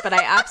judge, but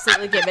I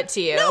absolutely give it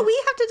to you. No, we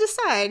have to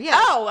decide. Yeah.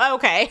 Oh,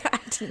 okay. I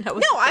didn't know.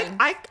 No,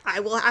 I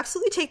will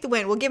absolutely take the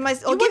win. We'll give you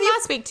won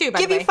last week too, by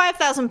the way. Give you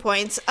 5,000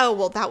 points. Oh,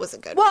 well, that was a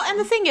good one. Well, and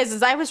the thing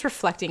is I was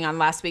reflecting on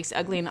last week's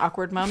ugly and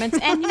awkward moments.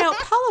 And,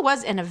 Paula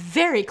was in a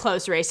very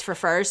close race for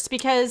first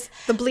because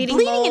the bleeding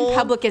in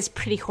public is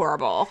pretty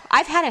horrible.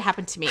 I've had it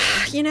happen to me.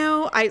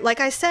 Like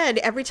I said,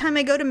 every time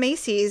I go to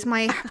Macy's,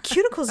 my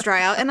cuticles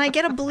dry out and I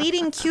get a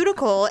bleeding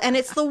cuticle. And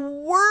it's the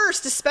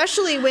worst,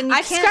 especially when you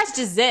I've scratched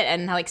a zit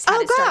and had it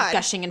start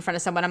gushing in front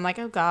of someone. I'm like,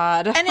 oh,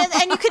 God. And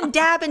you can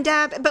dab and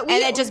dab. But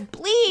and it just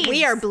bleeds.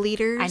 We are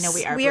bleeders. I know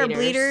we are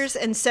bleeders.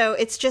 And so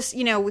it's just,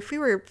 if we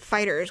were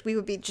fighters, we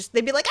would be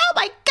they'd be like, oh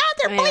my God,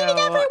 they're bleeding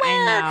everywhere.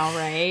 I know,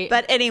 right?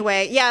 But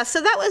anyway, yeah, so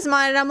that was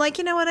mine. And I'm like,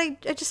 you know what? I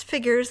just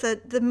figures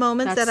that the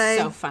moment that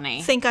I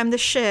think I'm the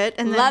shit.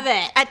 And love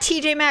it. At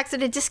TJ Maxx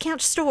at a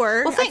discount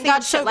store. Well, thank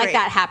God shit like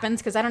that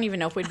happens because I don't even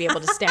know if we'd be able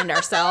to stand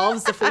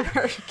ourselves if we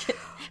were...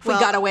 we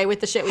got away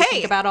with the shit we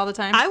think about all the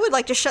time. I would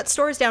like to shut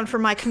stores down for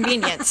my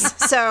convenience.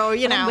 So,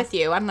 I'm with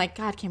you. I'm like,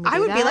 God, can we do that? I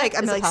would be like,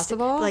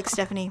 possible? Like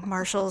Stephanie,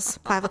 Marshall's,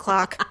 5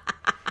 o'clock.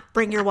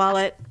 Bring your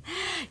wallet.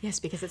 Yes,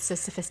 because it's so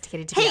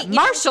sophisticated to be at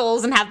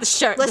Marshalls and have the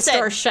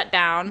store shut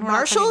down.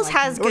 Marshalls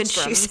has good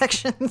shoe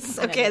sections.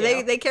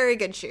 Okay, they carry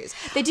good shoes.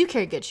 They do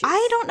carry good shoes.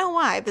 I don't know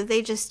why, but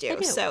they just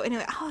do. So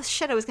anyway, oh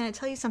shit, I was going to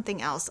tell you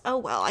something else. Oh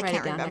well, I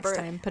can't remember. Next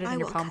time. Put it in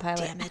your Palm Pilot.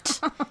 Damn it.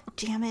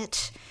 Damn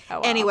it. Oh,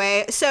 well.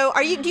 Anyway, so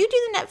do you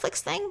do the Netflix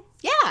thing?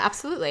 Yeah,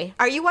 absolutely.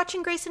 Are you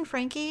watching Grace and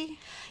Frankie?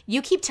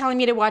 You keep telling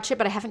me to watch it,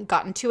 but I haven't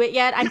gotten to it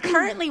yet. I'm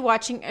currently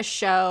watching a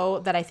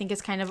show that I think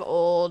is kind of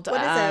old.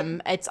 What is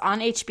it? It's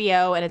on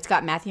HBO, and it's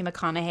got Matthew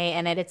McConaughey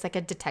in it. It's like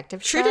a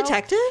detective show. True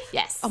Detective?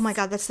 Yes. Oh my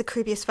God, that's the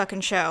creepiest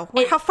fucking show.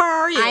 How far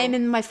are you? I'm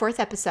in my 4th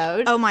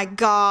episode. Oh my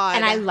God.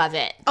 And I love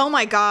it. Oh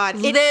my God.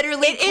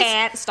 Literally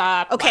can't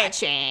stop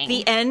watching.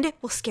 The end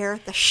will scare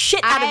the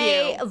shit out of you.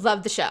 I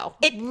love the show.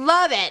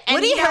 Love it. And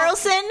Woody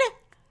Harrelson.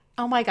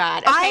 Oh my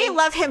God. Okay. I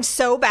love him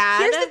so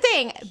bad. Here's the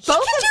thing. Both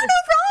can do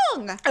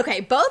no wrong. Okay,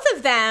 both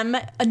of them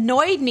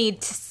annoyed me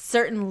to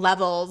certain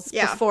levels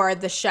before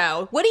the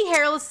show. Woody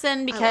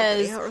Harrelson,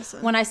 because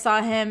when I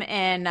saw him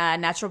in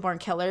Natural Born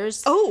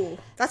Killers. Oh,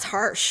 that's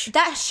harsh.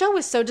 That show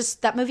was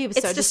that movie was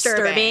so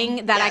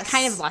disturbing that I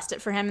kind of lost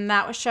it for him in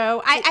that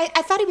show.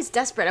 I thought he was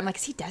desperate. I'm like,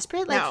 is he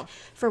desperate? Like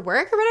for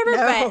work or whatever?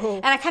 No.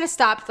 And I kind of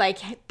stopped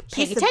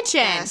paying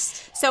attention.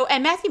 So,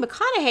 and Matthew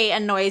McConaughey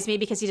annoys me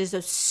because he does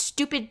those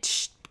stupid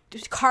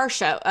car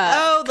show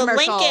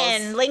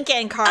the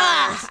Lincoln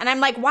cars. And I'm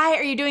like, why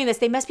are you doing this?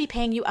 They must be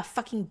paying you a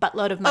fucking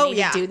buttload of money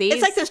to do these.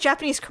 It's like those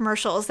Japanese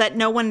commercials that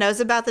no one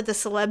knows about that the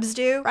celebs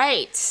do.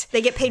 Right.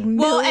 They get paid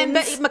millions. Well,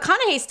 and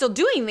McConaughey's still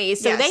doing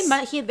these, so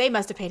they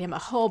must have paid him a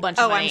whole bunch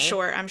of money. I'm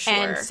sure.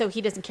 And so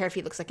he doesn't care if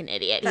he looks like an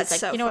idiot. That's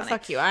He's like, so you know funny.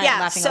 what, fuck you. I'm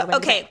laughing all the way.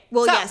 Okay,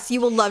 well, yes,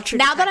 you will love True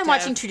Detective. Now that I'm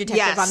watching True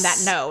Detective on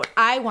that note,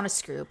 I want to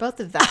screw both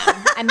of them.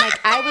 I'm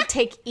like, I would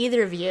take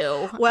either of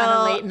you on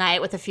a late night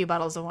with a few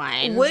bottles of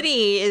wine.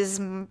 Woody is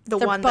the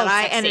one that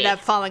I ended up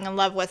falling in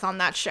love with on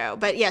that show.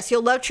 But yes,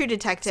 you'll love True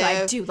Detective. So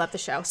I do love the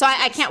show. So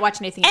I can't watch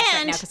anything else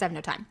right now because I have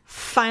no time.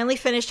 Finally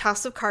finished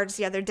House of Cards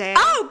the other day.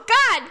 Oh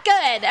God,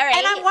 good. All right.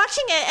 And I'm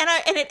watching it,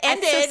 and it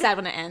ended. I'm so sad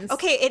when it ends.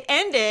 Okay, it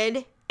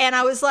ended, and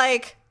I was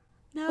like,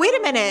 no. Wait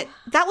a minute,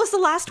 that was the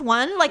last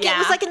one? Like it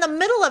was like in the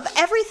middle of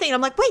everything.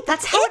 I'm like, wait,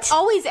 that's how it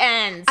always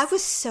ends. I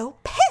was so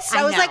pissed.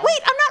 I was like, wait,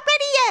 I'm not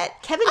ready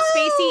yet. Kevin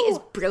Spacey is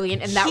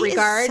brilliant in that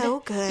regard. Is so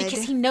good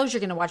because he knows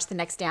you're going to watch the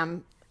next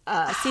damn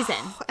season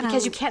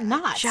because you can't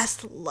not.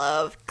 Just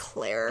love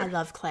Claire. I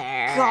love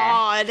Claire.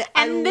 God,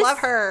 I love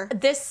her.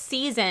 This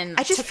season,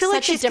 I just took feel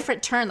such a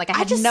different turn. Like I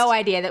had no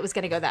idea that was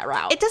going to go that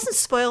route. It doesn't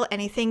spoil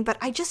anything, but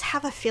I just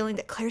have a feeling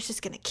that Claire's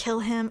just going to kill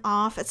him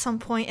off at some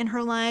point in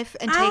her life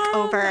and take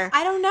over.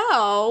 I don't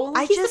know.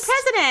 He's the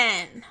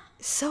president.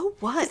 So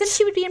what? Then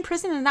she would be in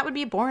prison, and that would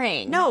be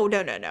boring. No.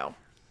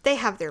 They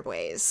have their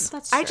ways.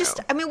 That's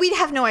true. We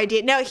have no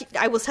idea. No,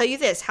 I will tell you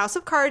this. House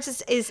of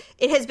Cards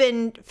it has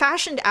been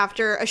fashioned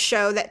after a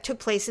show that took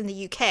place in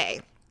the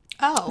UK.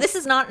 Oh. This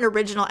is not an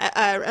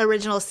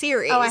original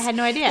series. Oh, I had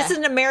no idea. This is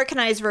an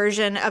Americanized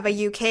version of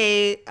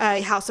a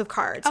UK House of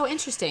Cards. Oh,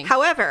 interesting.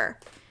 However,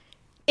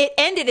 it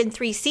ended in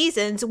 3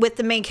 seasons with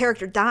the main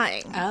character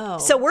dying. Oh.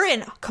 So we're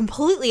in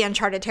completely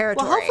uncharted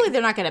territory. Well, hopefully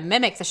they're not going to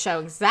mimic the show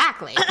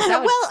exactly.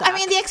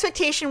 The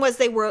expectation was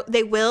they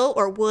will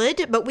or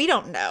would, but we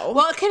don't know.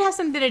 Well, it could have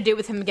something to do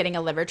with him getting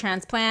a liver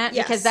transplant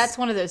because that's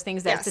one of those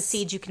things that's a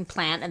seed you can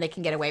plant and they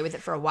can get away with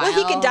it for a while.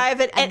 Well, he could die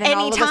of it at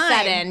any time. All of a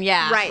sudden,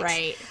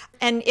 right.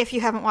 And if you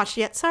haven't watched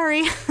it yet,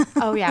 sorry.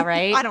 Oh, yeah,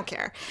 right? I don't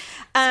care.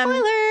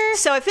 Spoiler.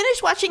 So I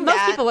finished watching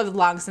Most people have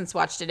long since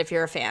watched it if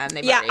you're a fan.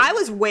 I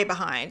was way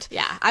behind.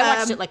 Yeah, I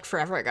watched it like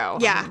forever ago.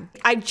 Yeah,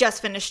 I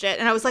just finished it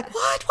and I was like,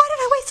 what? Why did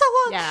I wait so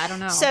long? Yeah, I don't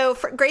know. So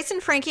for Grace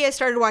and Frankie, I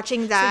started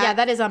watching that. So yeah,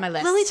 that is on my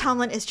list. Lily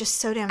Tomlin is just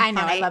so damn funny.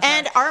 I know, I love her.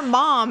 And our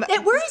mom.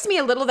 It worries me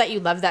a little that you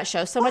love that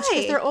show so much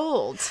because they're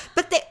old.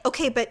 But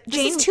Jane.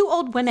 This is 2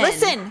 old women.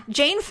 Listen,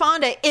 Jane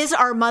Fonda is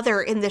our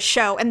mother in this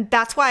show and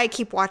that's why I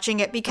keep watching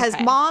it because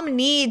Mom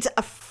needs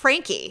a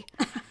Frankie.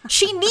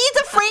 She needs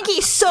a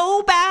Frankie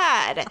so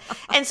bad.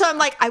 And so I'm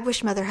like, I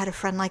wish Mother had a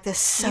friend like this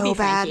so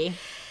bad. Frankie.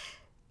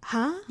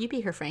 Huh? You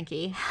be her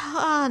Frankie.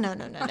 Oh, no.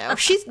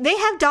 They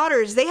have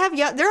daughters. There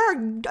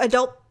are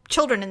adult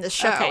children in this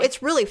show. Okay.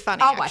 It's really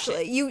funny. I'll watch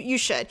it. You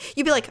should.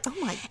 You'd be like, oh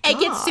my God. It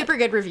gets super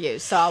good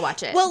reviews, so I'll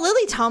watch it. Well,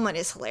 Lily Tomlin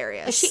is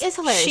hilarious. She is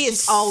hilarious.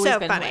 She's always so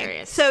been funny.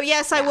 Hilarious. So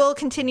yes, I will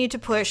continue to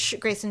push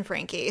Grace and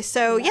Frankie.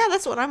 So yeah,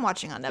 that's what I'm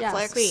watching on Netflix.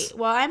 Yeah, sweet.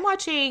 Well, I'm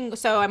watching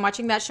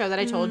that show that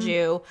I told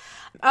you.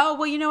 Oh,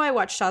 well, I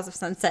watched Shaws of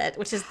Sunset,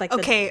 which is like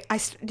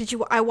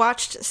I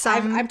watched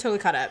some. I'm totally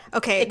caught up.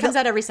 Okay. It comes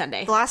out every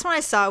Sunday. The last one I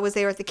saw was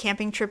they were at the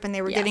camping trip and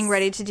they were getting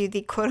ready to do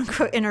the quote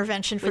unquote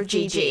intervention for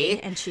Gigi.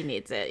 And she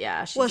needs it.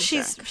 Yeah.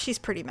 She's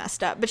pretty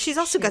messed up, but she's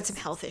also got some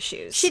health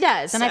issues. She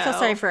does. And I feel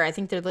sorry for her. I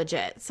think they're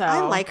legit. So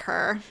I like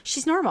her.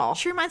 She's normal.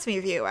 She reminds me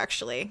of you,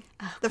 actually.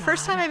 The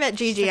first time I met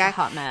Gigi, like a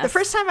hot mess. the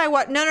first time I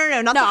watched, not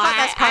the hot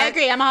mess part. I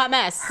agree. I'm a hot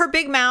mess. Her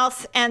big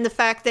mouth and the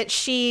fact that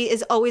she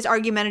is always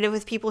argumentative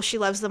with people she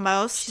loves the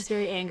most. She's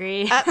very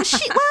angry. She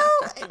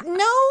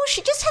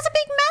just has a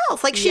big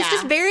mouth. Like, she's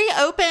just very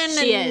open.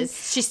 She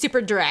is. She's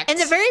super direct. In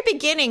the very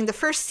beginning, the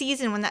first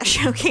season when that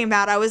show came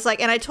out, I was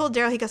like, and I told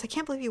Daryl, he goes, I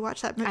can't believe you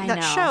watched that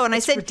show. And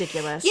it's I said,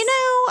 ridiculous.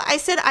 I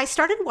said, I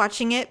started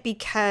watching it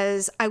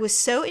because I was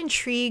so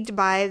intrigued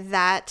by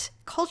that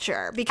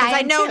culture, because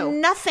I know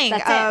nothing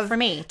of for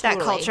me, that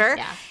totally. culture.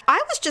 Yeah.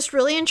 I was just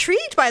really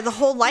intrigued by the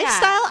whole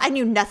lifestyle. I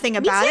knew nothing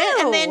about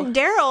it. And then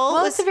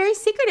Daryl it's a very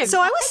secretive. So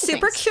I was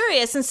super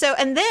curious.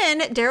 And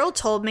then Daryl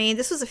told me,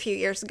 this was a few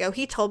years ago,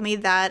 he told me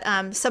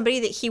that somebody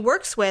that he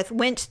works with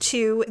went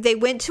to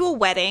a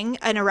wedding,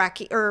 an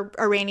Iraqi or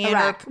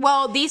Iranian.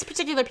 Well, these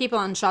particular people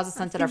on Shahs of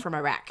Sunset are from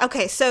Iraq.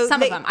 Okay, so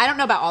some of them. I don't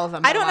know about all of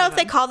them. I don't know if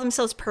they call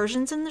themselves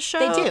Persians in the show.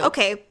 They do.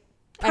 Okay.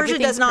 Persia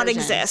does not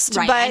exist,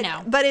 right, but I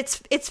know. But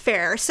it's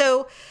fair.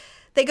 So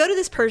they go to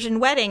this Persian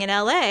wedding in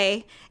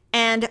LA,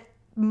 and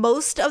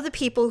most of the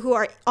people who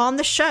are on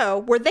the show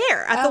were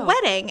there at the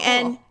wedding. Cool.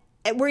 And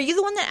were you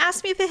the one that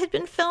asked me if it had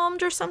been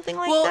filmed or something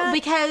like that? Well,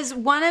 because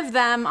one of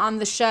them on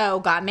the show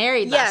got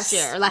married last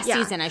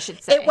season, I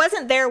should say. It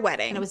wasn't their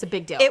wedding. And it was a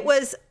big deal. It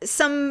was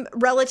some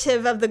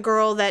relative of the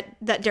girl that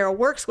Daryl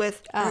works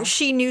with. Oh.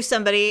 She knew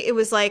somebody. It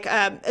was like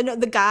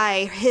the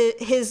guy,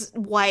 his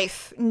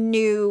wife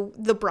knew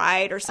the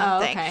bride or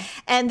something. Oh, okay.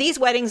 And these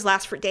weddings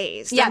last for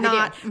days. Yeah, they do.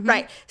 Mm-hmm.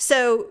 Right.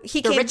 So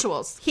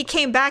rituals. He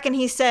came back and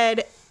he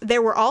said they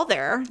were all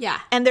there. Yeah.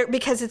 And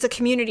because it's a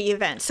community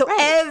event. So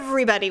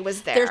everybody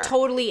was there. They're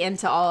totally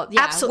into all.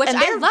 Yeah, absolutely.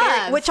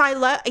 Which I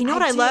love. You know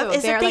what I love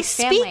is that they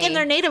speak in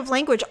their native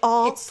language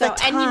all the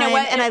time. And you know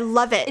what? And I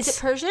love it. Is it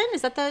Persian?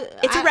 Is that the?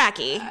 It's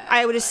Iraqi.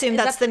 I would assume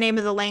that's the name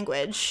of the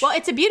language. Well,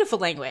 it's a beautiful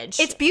language.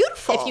 It's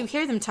beautiful. If you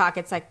hear them talk,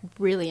 it's like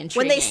really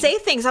intriguing. When they say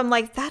things, I'm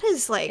like, that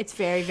is like. It's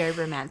very, very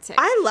romantic.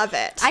 I love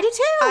it. I do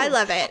too. I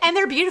love it. And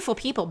they're beautiful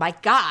people. My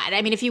God.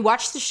 I mean, if you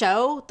watch the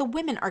show, the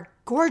women are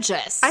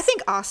gorgeous. I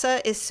think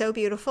Asa is so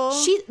beautiful.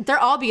 They're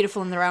all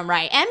beautiful in their own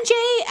right. MJ,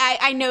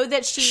 I know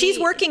that she's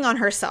working on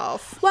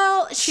herself.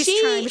 Well, she's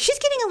trying, but she's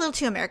getting a little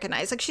too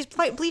Americanized. Like, she's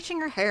bleaching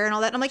her hair and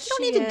all that. And I'm like, you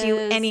don't need to do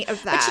any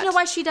of that. But you know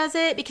why she does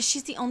it? Because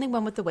she's the only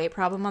one with the weight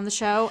problem on the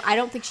show. I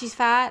don't think she's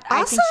fat.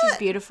 I think she's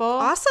beautiful.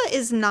 Asa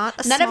is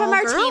not a None of them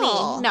are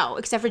girl. teeny. No,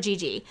 except for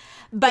Gigi.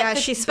 But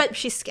she's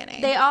skinny.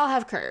 They all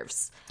have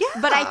curves. Yeah.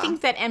 But I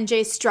think that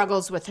MJ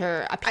struggles with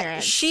her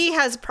appearance. She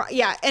has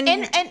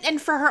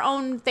and for her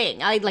own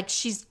thing.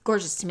 She's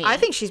gorgeous to me. I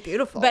think she's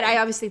beautiful. But I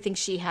obviously think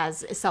she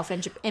has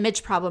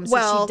self-image problems,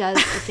 so she does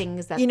the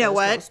things that you know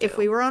what? If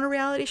we were on a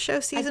reality show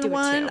season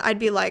 1, I'd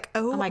be like,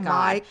 oh my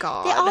God.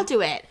 They all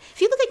do it.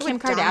 If you look at Kim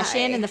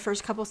Kardashian in the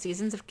first couple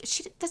seasons,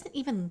 she doesn't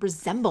even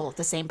resemble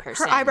the same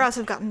person. Her eyebrows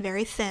have gotten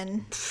very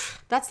thin.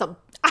 That's the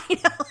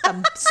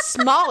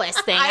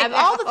smallest thing. Of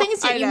all the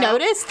things that you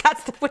noticed,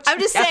 that's what I'm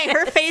just saying,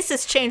 her face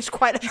has changed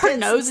quite a bit. Her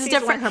nose is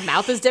different. Her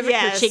mouth is different.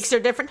 Yes. Her cheeks are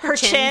different. Her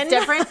chin is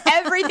different.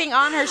 Everything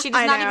on her. She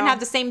does not even have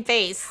the same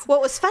face.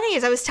 What was funny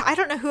is I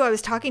don't know who I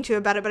was talking to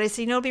about it, but I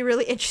said, it'll be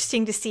really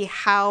interesting to see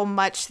how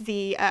much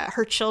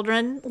her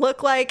children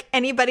look like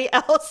anybody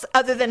else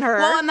other than her.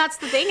 Well, and that's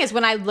the thing is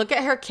when I look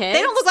at her kids,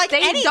 they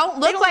don't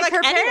look like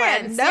her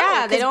parents. No,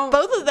 yeah, they don't.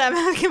 Both of them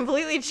have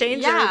completely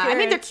changed. Yeah, I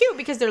mean they're cute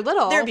because they're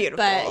little. They're beautiful.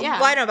 But yeah,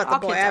 well, I don't know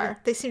about the boy.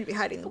 They seem to be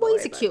hiding the boy. Well,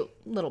 he's a cute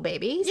little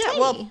baby. He's tiny.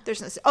 Well,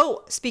 there's no.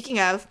 Oh, speaking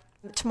of.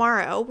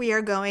 Tomorrow we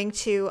are going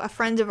to a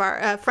friend of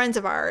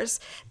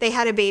ours. They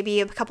had a baby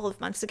a couple of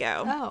months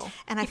ago. Oh,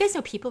 and you guys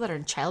know people that are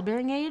in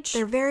childbearing age?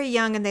 They're very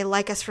young and they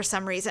like us for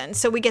some reason,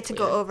 so we get to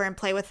go over and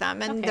play with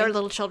them and they're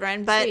little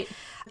children. But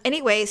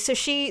anyway, so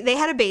they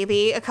had a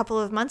baby a couple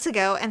of months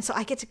ago, and so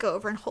I get to go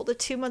over and hold a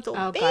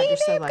 2-month-old baby. Oh God, you're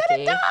so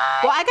lucky.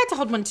 Well, I got to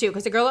hold one too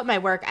because the girl at my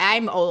work,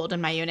 I'm old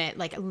in my unit,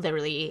 like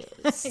literally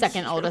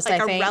second oldest.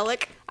 Like I think a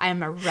relic.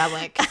 I'm a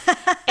relic.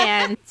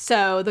 And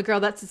so the girl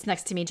that sits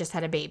next to me just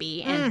had a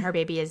baby, and her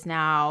baby is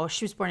now,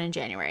 she was born in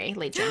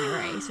late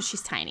January, so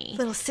she's tiny.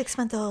 Little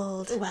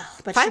 6-month-old. Well,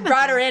 but she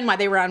brought her in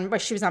while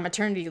she was on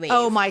maternity leave.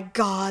 Oh my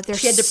God,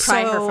 she had to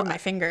pry her from my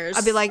fingers.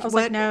 I'd be like,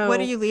 what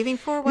are you leaving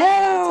for? What's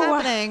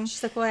happening?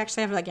 She's like, well, I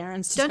actually have like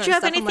errands. Don't you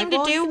have anything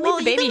to do? Well,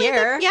 leave the baby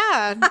here.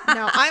 Yeah.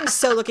 No, I'm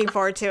so looking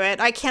forward to it.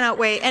 I cannot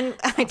wait. And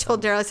I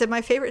told Daryl, I said,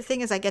 my favorite thing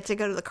is I get to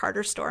go to the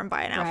Carter store and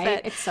buy an outfit.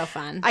 Right? It's so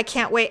fun. I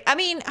can't wait. I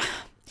mean,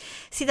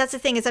 see, that's the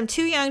thing is I'm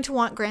too young to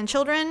want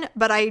grandchildren,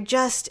 but I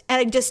just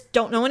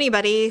don't know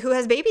anybody who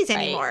has babies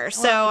anymore. Right.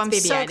 So I'm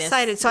so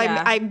excited. So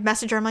I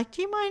messaged her. I'm like,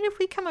 do you mind if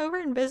we come over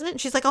and visit?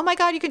 And she's like, oh my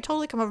God, you can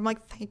totally come over. I'm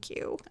like, thank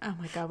you. Oh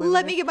my God.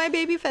 Let me get my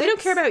baby fixed. We don't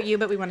care about you,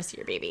 but we want to see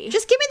your baby.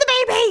 Just give me the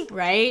baby.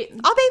 Right?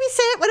 I'll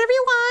babysit, whatever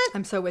you want.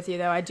 I'm so with you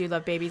though. I do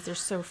love babies. They're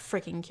so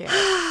freaking cute.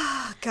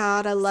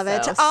 God, I love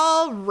it.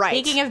 All right.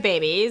 Speaking of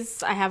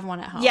babies, I have one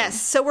at home. Yes.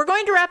 So we're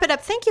going to wrap it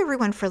up. Thank you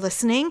everyone for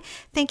listening.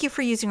 Thank you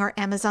for using our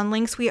Amazon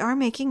links. We are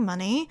making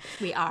money.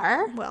 We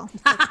are? Well,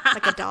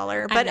 like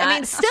 $1. But I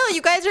mean, still,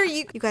 you guys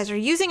are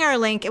using our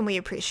link and we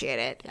appreciate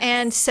it. Yes.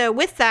 And so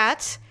with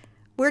that,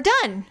 we're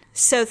done.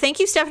 So thank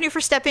you, Stephanie,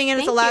 for stepping in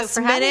at the last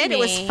minute. It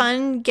was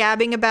fun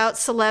gabbing about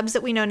celebs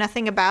that we know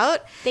nothing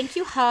about. Thank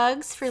you,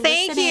 Hugs, for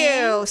listening. Thank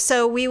you.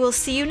 So we will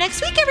see you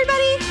next week,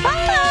 everybody.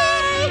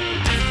 Bye.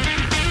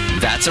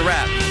 That's a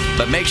wrap.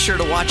 But make sure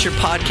to watch your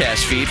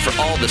podcast feed for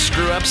all the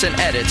screw-ups and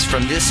edits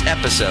from this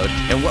episode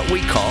and what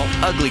we call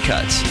Ugly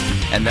Cuts.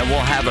 And then we'll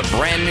have a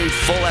brand new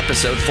full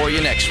episode for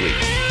you next week.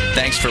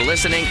 Thanks for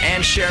listening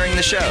and sharing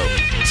the show.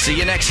 See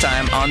you next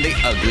time on The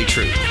Ugly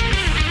Truth.